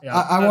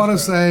 I want to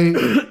say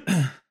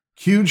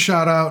huge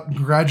shout out,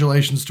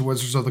 congratulations to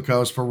Wizards of the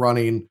Coast for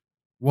running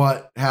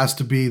what has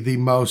to be the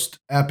most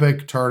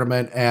epic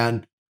tournament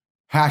and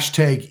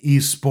hashtag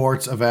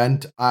esports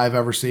event I've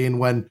ever seen.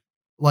 When,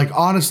 like,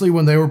 honestly,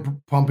 when they were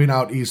pumping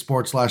out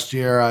esports last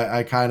year,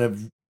 I kind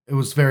of, it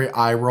was very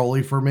eye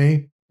rolly for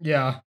me.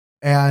 Yeah.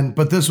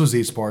 But this was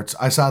esports.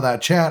 I saw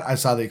that chat. I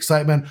saw the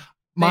excitement.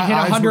 They hit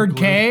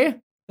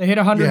 100K. They hit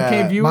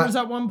 100K viewers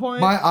at one point.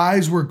 My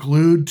eyes were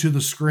glued to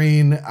the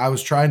screen. I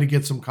was trying to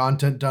get some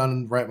content done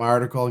and write my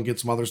article and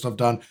get some other stuff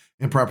done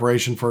in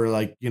preparation for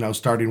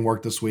starting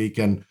work this week.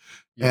 And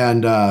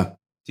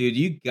dude,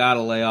 you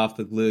gotta lay off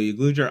the glue. You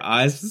glued your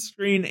eyes to the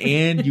screen,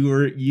 and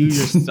you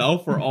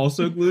yourself were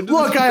also glued to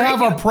the screen. Look, I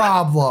have a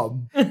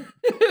problem.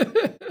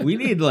 We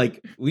need an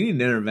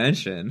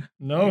intervention.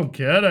 No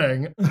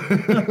kidding.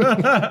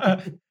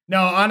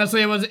 No,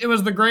 honestly, it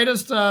was the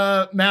greatest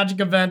Magic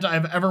event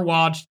I've ever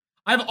watched.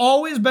 I've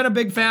always been a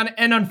big fan,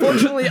 and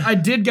unfortunately, I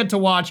did get to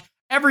watch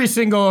every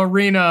single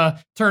arena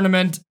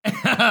tournament,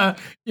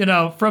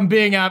 from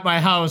being at my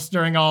house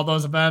during all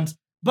those events.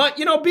 But,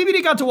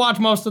 BBD got to watch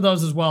most of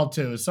those as well,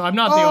 too. So I'm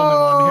not the only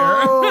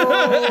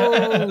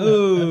one here.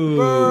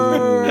 Ooh.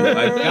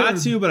 I got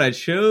to, but I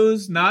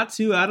chose not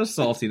to out of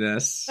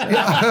saltiness.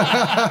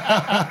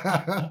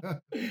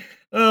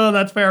 Oh,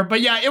 that's fair.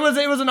 But yeah, it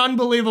was an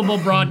unbelievable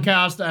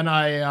broadcast, and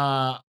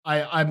I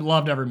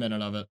loved every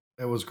minute of it.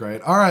 It was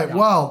great. All right. Yeah.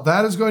 Well,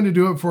 that is going to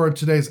do it for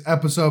today's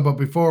episode. But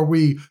before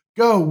we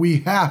go,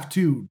 we have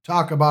to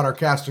talk about our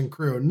cast and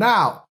crew.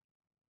 Now,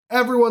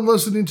 everyone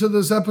listening to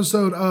this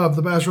episode of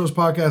the Bash Bros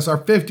Podcast,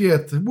 our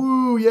 50th.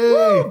 Woo, yay.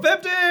 Woo,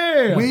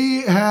 50!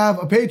 We have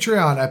a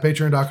Patreon at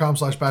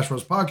patreon.com/Bash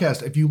Bros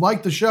Podcast. If you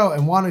like the show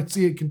and want to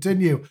see it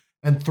continue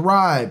and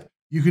thrive,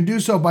 you can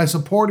do so by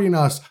supporting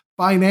us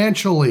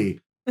financially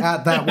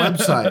at that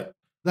website.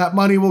 That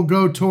money will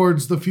go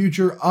towards the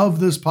future of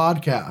this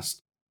podcast.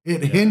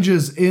 It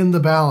hinges in the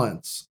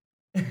balance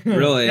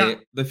Really? Yeah.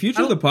 The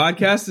future of the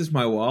podcast is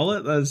my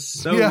wallet? That's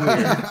so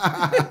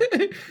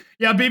weird.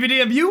 Yeah, BBD,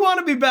 if you want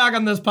to be back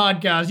on this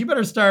podcast, you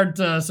better start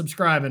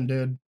subscribing,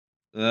 dude.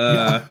 All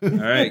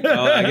right.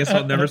 Well, I guess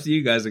I'll never see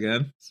you guys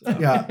again. So.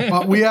 Yeah,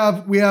 but we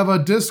have a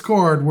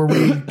Discord where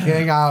we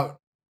hang out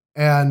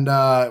and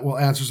we'll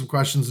answer some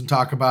questions and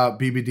talk about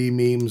BBD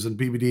memes and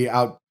BBD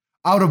out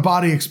of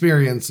body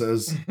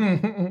experiences.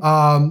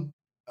 For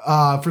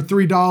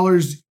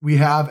 $3, we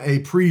have a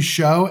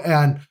pre-show,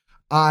 and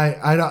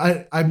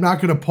I'm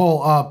not going to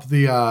pull up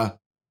the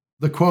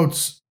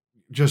quotes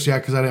just yet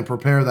because I didn't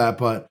prepare that,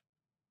 but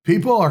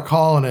people are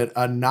calling it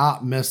a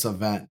not miss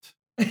event.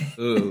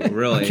 Ooh,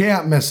 really?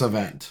 Can't miss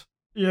event.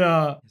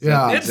 Yeah.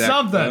 Yeah. It's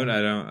something. Quote?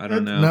 I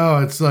don't know. No,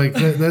 it's like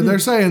they're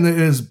saying that it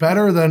is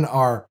better than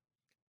our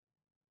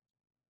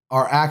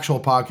actual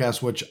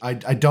podcast, which I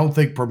don't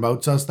think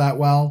promotes us that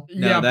well.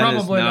 No, Yeah, that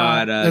is probably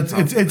not.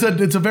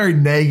 It's a very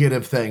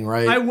negative thing,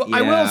 right? I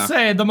will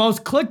say the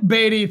most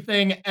clickbaity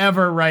thing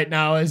ever right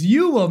now is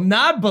you will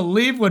not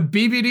believe what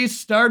BBD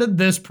started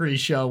this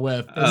pre-show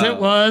with. It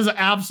was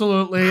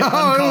absolutely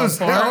uncalled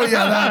for.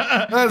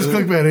 That is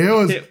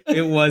clickbaity.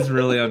 It was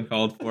really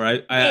uncalled for.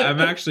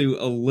 I'm actually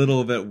a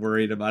little bit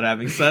worried about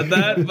having said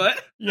that, but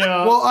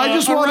yeah. Well, I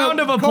just want a round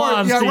of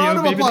applause. Yeah, to round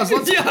you, of applause.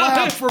 BBD. Let's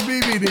clap for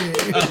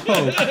BBD.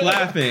 oh,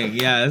 clapping,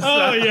 yes.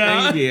 Oh,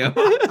 yeah. Thank you.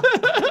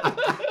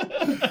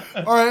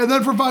 All right, and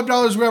then for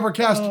 $5, we have our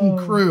cast and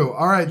crew.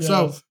 All right,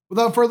 so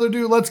without further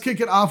ado, let's kick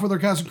it off with our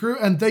cast and crew.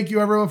 And thank you,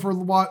 everyone, for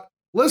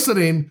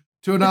listening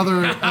to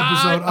another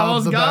episode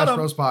of the Bash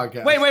Bros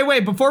podcast.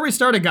 Wait. Before we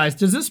started, guys,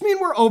 does this mean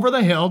we're over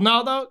the hill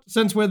now, though?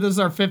 Since this is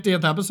our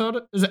 50th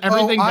episode? Is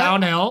everything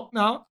downhill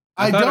now?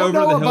 I don't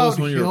know about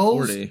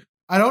hills.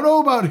 I don't know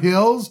about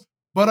hills,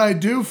 but I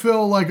do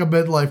feel like a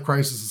midlife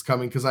crisis is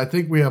coming because I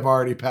think we have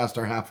already passed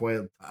our halfway.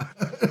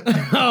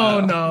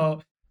 Oh,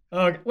 no.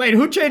 Okay. Wait,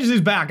 who changed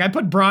these back? I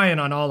put Brian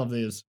on all of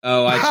these.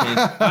 Oh,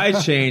 I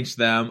changed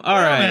them. All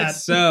right.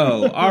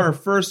 So our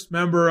first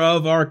member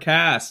of our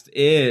cast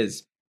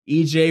is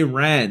EJ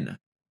Ren,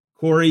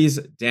 Corey's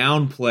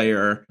down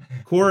player.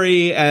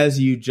 Corey, as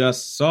you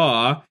just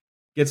saw,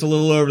 gets a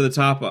little over the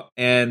top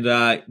and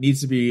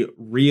needs to be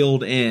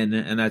reeled in,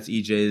 and that's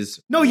EJ's.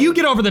 No, you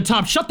get over the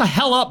top. Shut the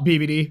hell up,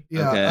 BBD.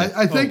 Yeah,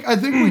 okay. I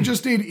think we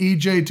just need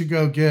EJ to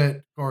go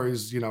get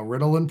Corey's,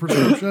 Ritalin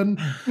prescription.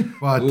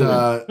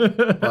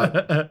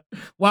 But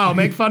wow,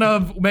 make fun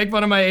of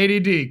my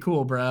ADD.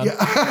 Cool, Brad.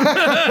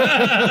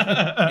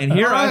 Yeah. And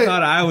here right. I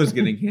thought I was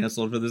getting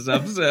canceled for this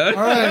episode.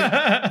 All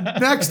right.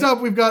 Next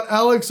up, we've got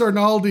Alex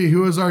Arnaldi,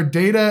 who is our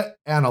data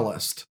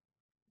analyst.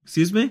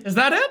 Excuse me? Is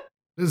that it?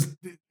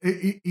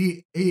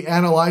 He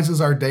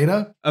analyzes our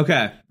data.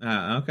 Okay.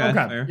 Okay.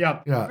 Fair.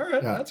 Yep. Yeah. All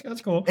right. Yeah.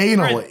 That's cool.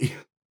 Anally.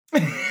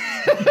 And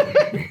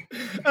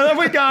then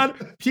we got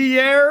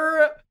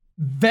Pierre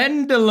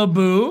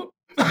Vendelabou.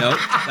 Nope,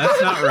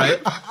 that's not right.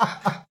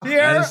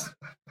 Pierre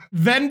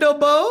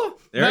Vendelbo.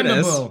 There it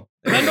is.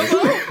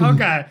 Vendelbo?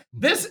 Okay.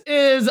 This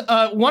is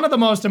one of the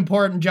most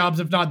important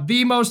jobs, if not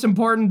the most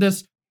important.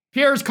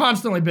 Pierre's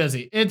constantly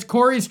busy. It's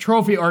Corey's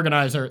trophy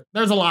organizer.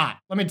 There's a lot.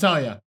 Let me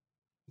tell you.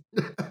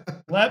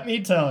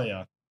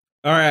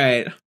 All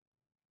right.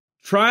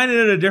 Trying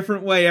it a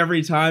different way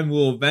every time.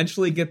 We'll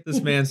eventually get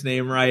this man's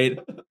name right.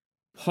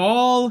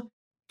 Paul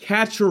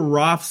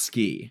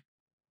Kacharovsky.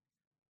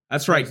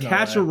 That's right,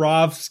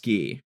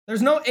 Kacharovsky.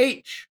 There's no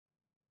H.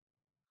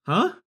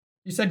 Huh?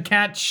 You said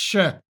catch.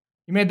 You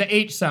made the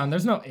H sound.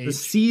 There's no H. The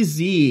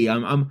CZ.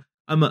 I'm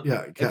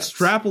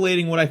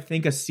extrapolating what I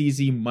think a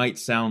CZ might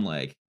sound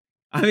like.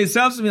 I mean, it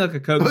sounds to me like a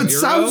Coke Zero. It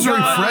sounds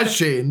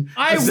refreshing.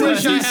 I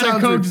wish I had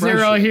a Coke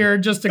Zero here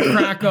just to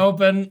crack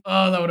open.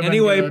 Oh, that would have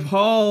been good. Anyway,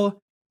 Paul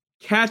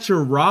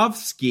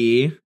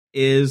Kacharovsky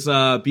is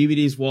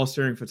BBD's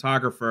wall-staring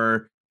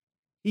photographer.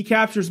 He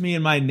captures me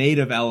in my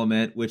native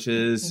element, which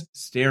is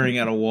staring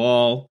at a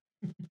wall.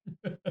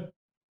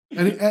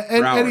 And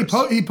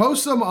he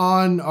posts them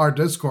on our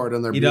Discord,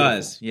 and they're beautiful.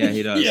 Does. Yeah,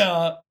 he does.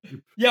 Yeah.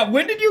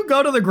 When did you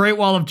go to the Great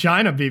Wall of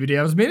China, BBD?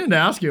 I was meaning to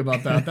ask you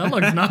about that. That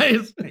looks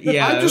nice.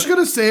 Yeah. I'm just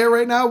gonna say it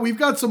right now. We've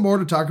got some more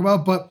to talk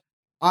about, but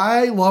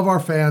I love our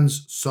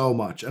fans so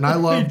much, and I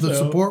love the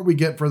support we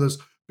get for this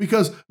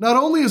because not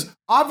only is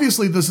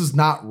obviously this is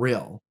not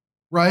real,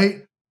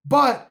 right?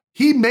 But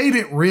he made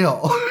it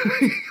real.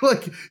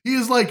 He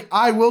is like,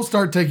 I will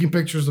start taking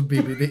pictures of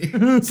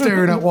BBD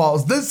staring at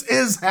walls. This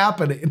is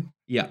happening.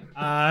 Yeah.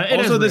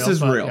 This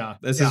is real. Yeah.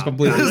 This is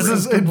completely real. This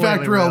is in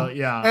fact real.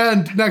 Yeah.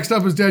 And next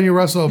up is Daniel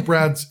Russell,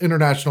 Brad's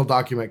international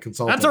document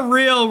consultant. That's a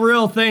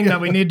real thing that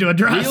we need to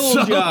address.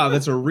 Real job.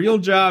 That's a real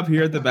job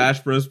here at the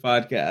Bash Bros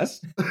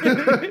podcast.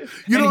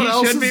 You know what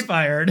else should be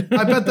fired.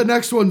 I bet the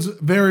next one's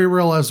very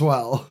real as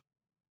well.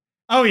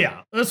 Oh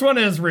yeah, this one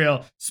is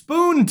real.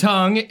 Spoon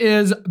Tongue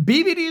is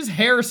BBD's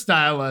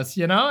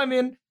hairstylist. I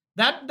mean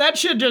that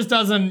shit just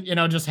doesn't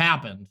just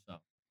happen. So.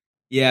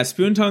 Yeah,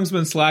 Spoon Tongue's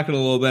been slacking a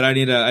little bit. I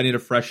need a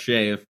fresh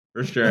shave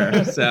for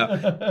sure.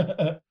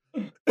 So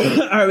All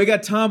right, we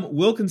got Tom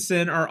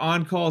Wilkinson, our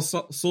on-call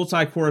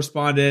Sultai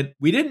correspondent.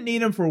 We didn't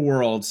need him for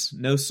Worlds.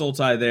 No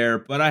Sultai there,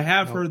 but I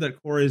have heard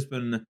that Corey's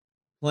been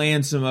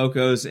playing some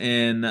Okos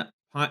in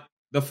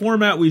the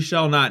format we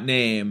shall not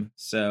name.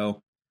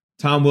 So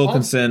Tom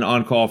Wilkinson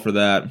on call for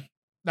that.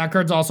 That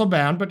card's also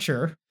banned, but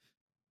sure.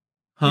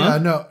 Huh?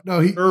 Yeah,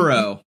 no.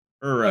 Uro.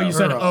 Oh, you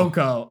said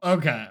Oko.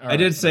 Okay. Right. I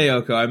did say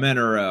Oko. I meant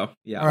Uro.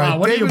 Yeah. All right.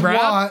 What are you,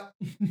 Brad?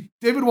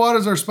 David Watt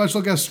is our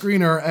special guest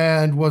screener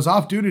and was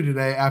off duty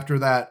today after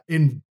that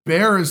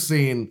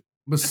embarrassing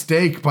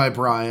mistake by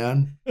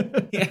Brian.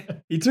 Yeah.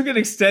 He took an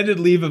extended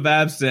leave of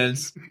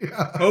absence,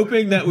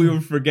 hoping that we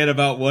would forget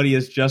about what he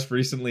has just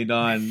recently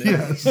done.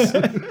 Yes.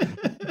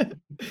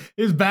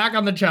 He's back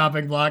on the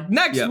chopping block.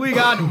 Next, we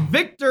got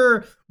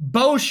Victor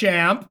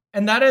Beauchamp,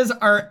 and that is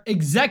our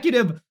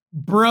executive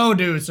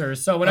producer.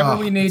 So whenever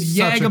we need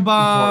Jaeger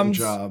bombs,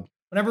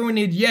 whenever we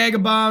need Jaeger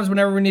bombs,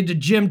 whenever we need to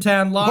gym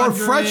tan laundry,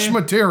 or fresh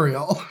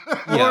material,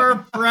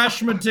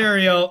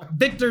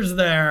 Victor's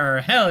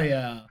there. Hell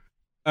yeah!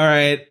 All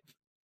right,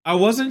 I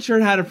wasn't sure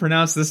how to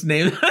pronounce this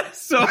name,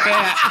 so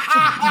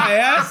I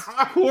asked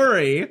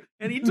Corey,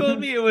 and he told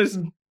me it was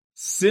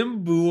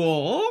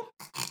Simbuol.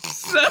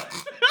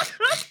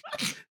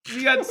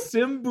 We got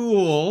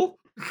Simbuol,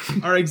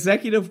 our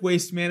executive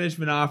waste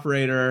management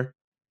operator.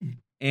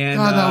 And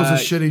God, that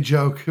was a shitty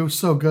joke. It was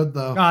so good,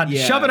 though. God,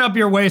 shove it up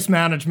your waste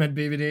management,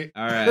 BBD.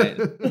 All right.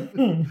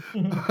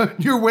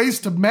 Your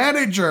waste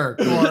manager,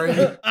 Corey.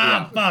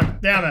 Fuck.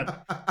 Damn it.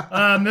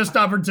 Missed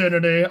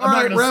opportunity. I'm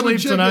not going to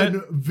sleep tonight.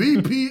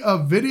 VP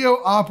of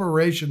Video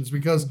Operations,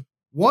 because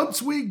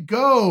once we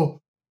go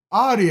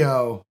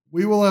audio,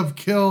 we will have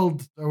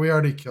killed, or we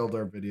already killed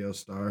our video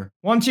star.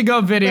 Once you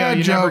go video,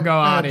 never go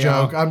audio.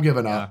 Joke. I'm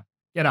giving up.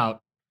 Get out.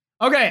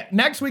 Okay,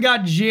 next we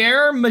got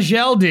Jair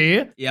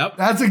Majeldi. Yep.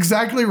 That's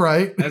exactly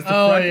right. That's the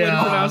correct way to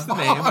pronounce the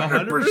name,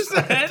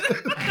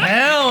 100%.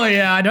 Hell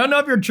yeah. I don't know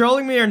if you're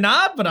trolling me or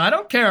not, but I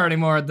don't care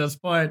anymore at this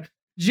point.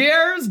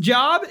 Jair's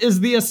job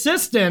is the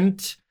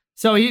assistant.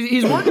 So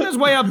he's working his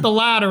way up the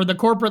ladder, the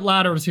corporate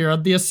ladders here.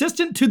 The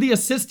assistant to the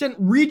assistant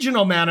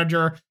regional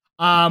manager.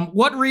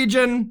 What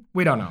region?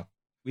 We don't know.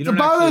 It's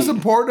about as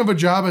important of a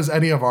job as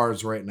any of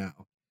ours right now.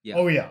 Yeah.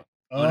 Oh, yeah.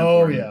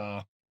 Oh,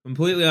 yeah.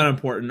 Completely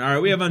unimportant. All right,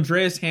 we have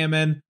Andreas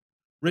Hammond,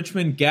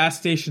 Richmond gas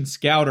station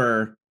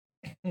scouter.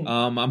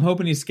 I'm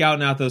hoping he's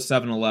scouting out those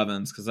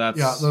 7-Elevens because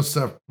that's those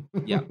seven.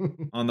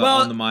 on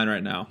the mind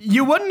right now.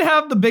 You wouldn't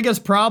have the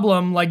biggest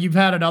problem like you've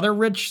had at other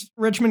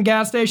Richmond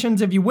gas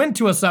stations if you went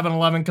to a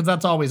 7-Eleven because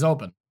that's always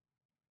open.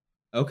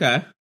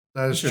 Okay.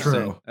 That is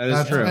true. That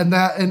is true. And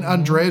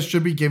Andreas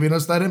should be giving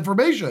us that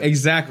information.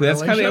 Exactly.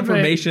 That's kind of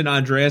information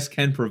Andreas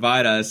can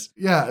provide us.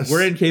 Yes.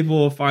 We're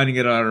incapable of finding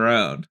it on our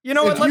own. You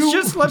know what?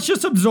 Let's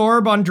just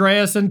absorb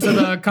Andreas into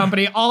the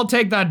company. I'll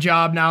take that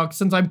job now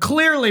since I'm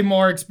clearly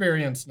more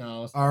experienced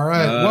now. All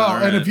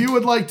right. And if you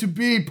would like to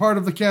be part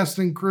of the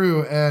casting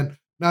crew and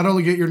not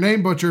only get your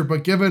name butchered,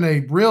 but given a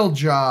real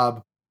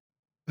job,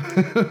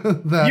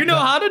 you know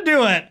how to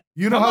do it.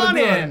 Come on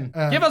in.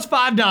 Give us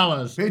 $5.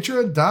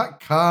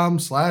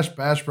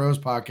 Patreon.com/Bash Bros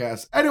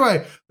Podcast.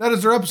 Anyway, that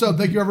is our episode.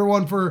 Thank you,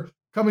 everyone, for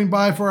coming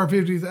by for our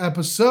 50th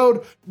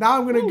episode. Now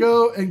I'm going to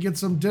go and get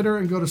some dinner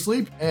and go to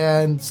sleep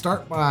and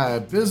start my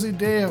busy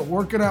day at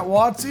working at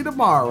WotC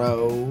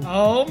tomorrow.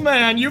 Oh,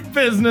 man. You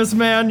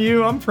businessman,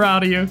 you. I'm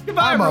proud of you.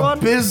 Goodbye, everyone. I'm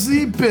a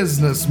busy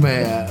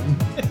businessman.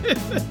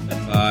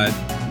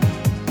 Bye.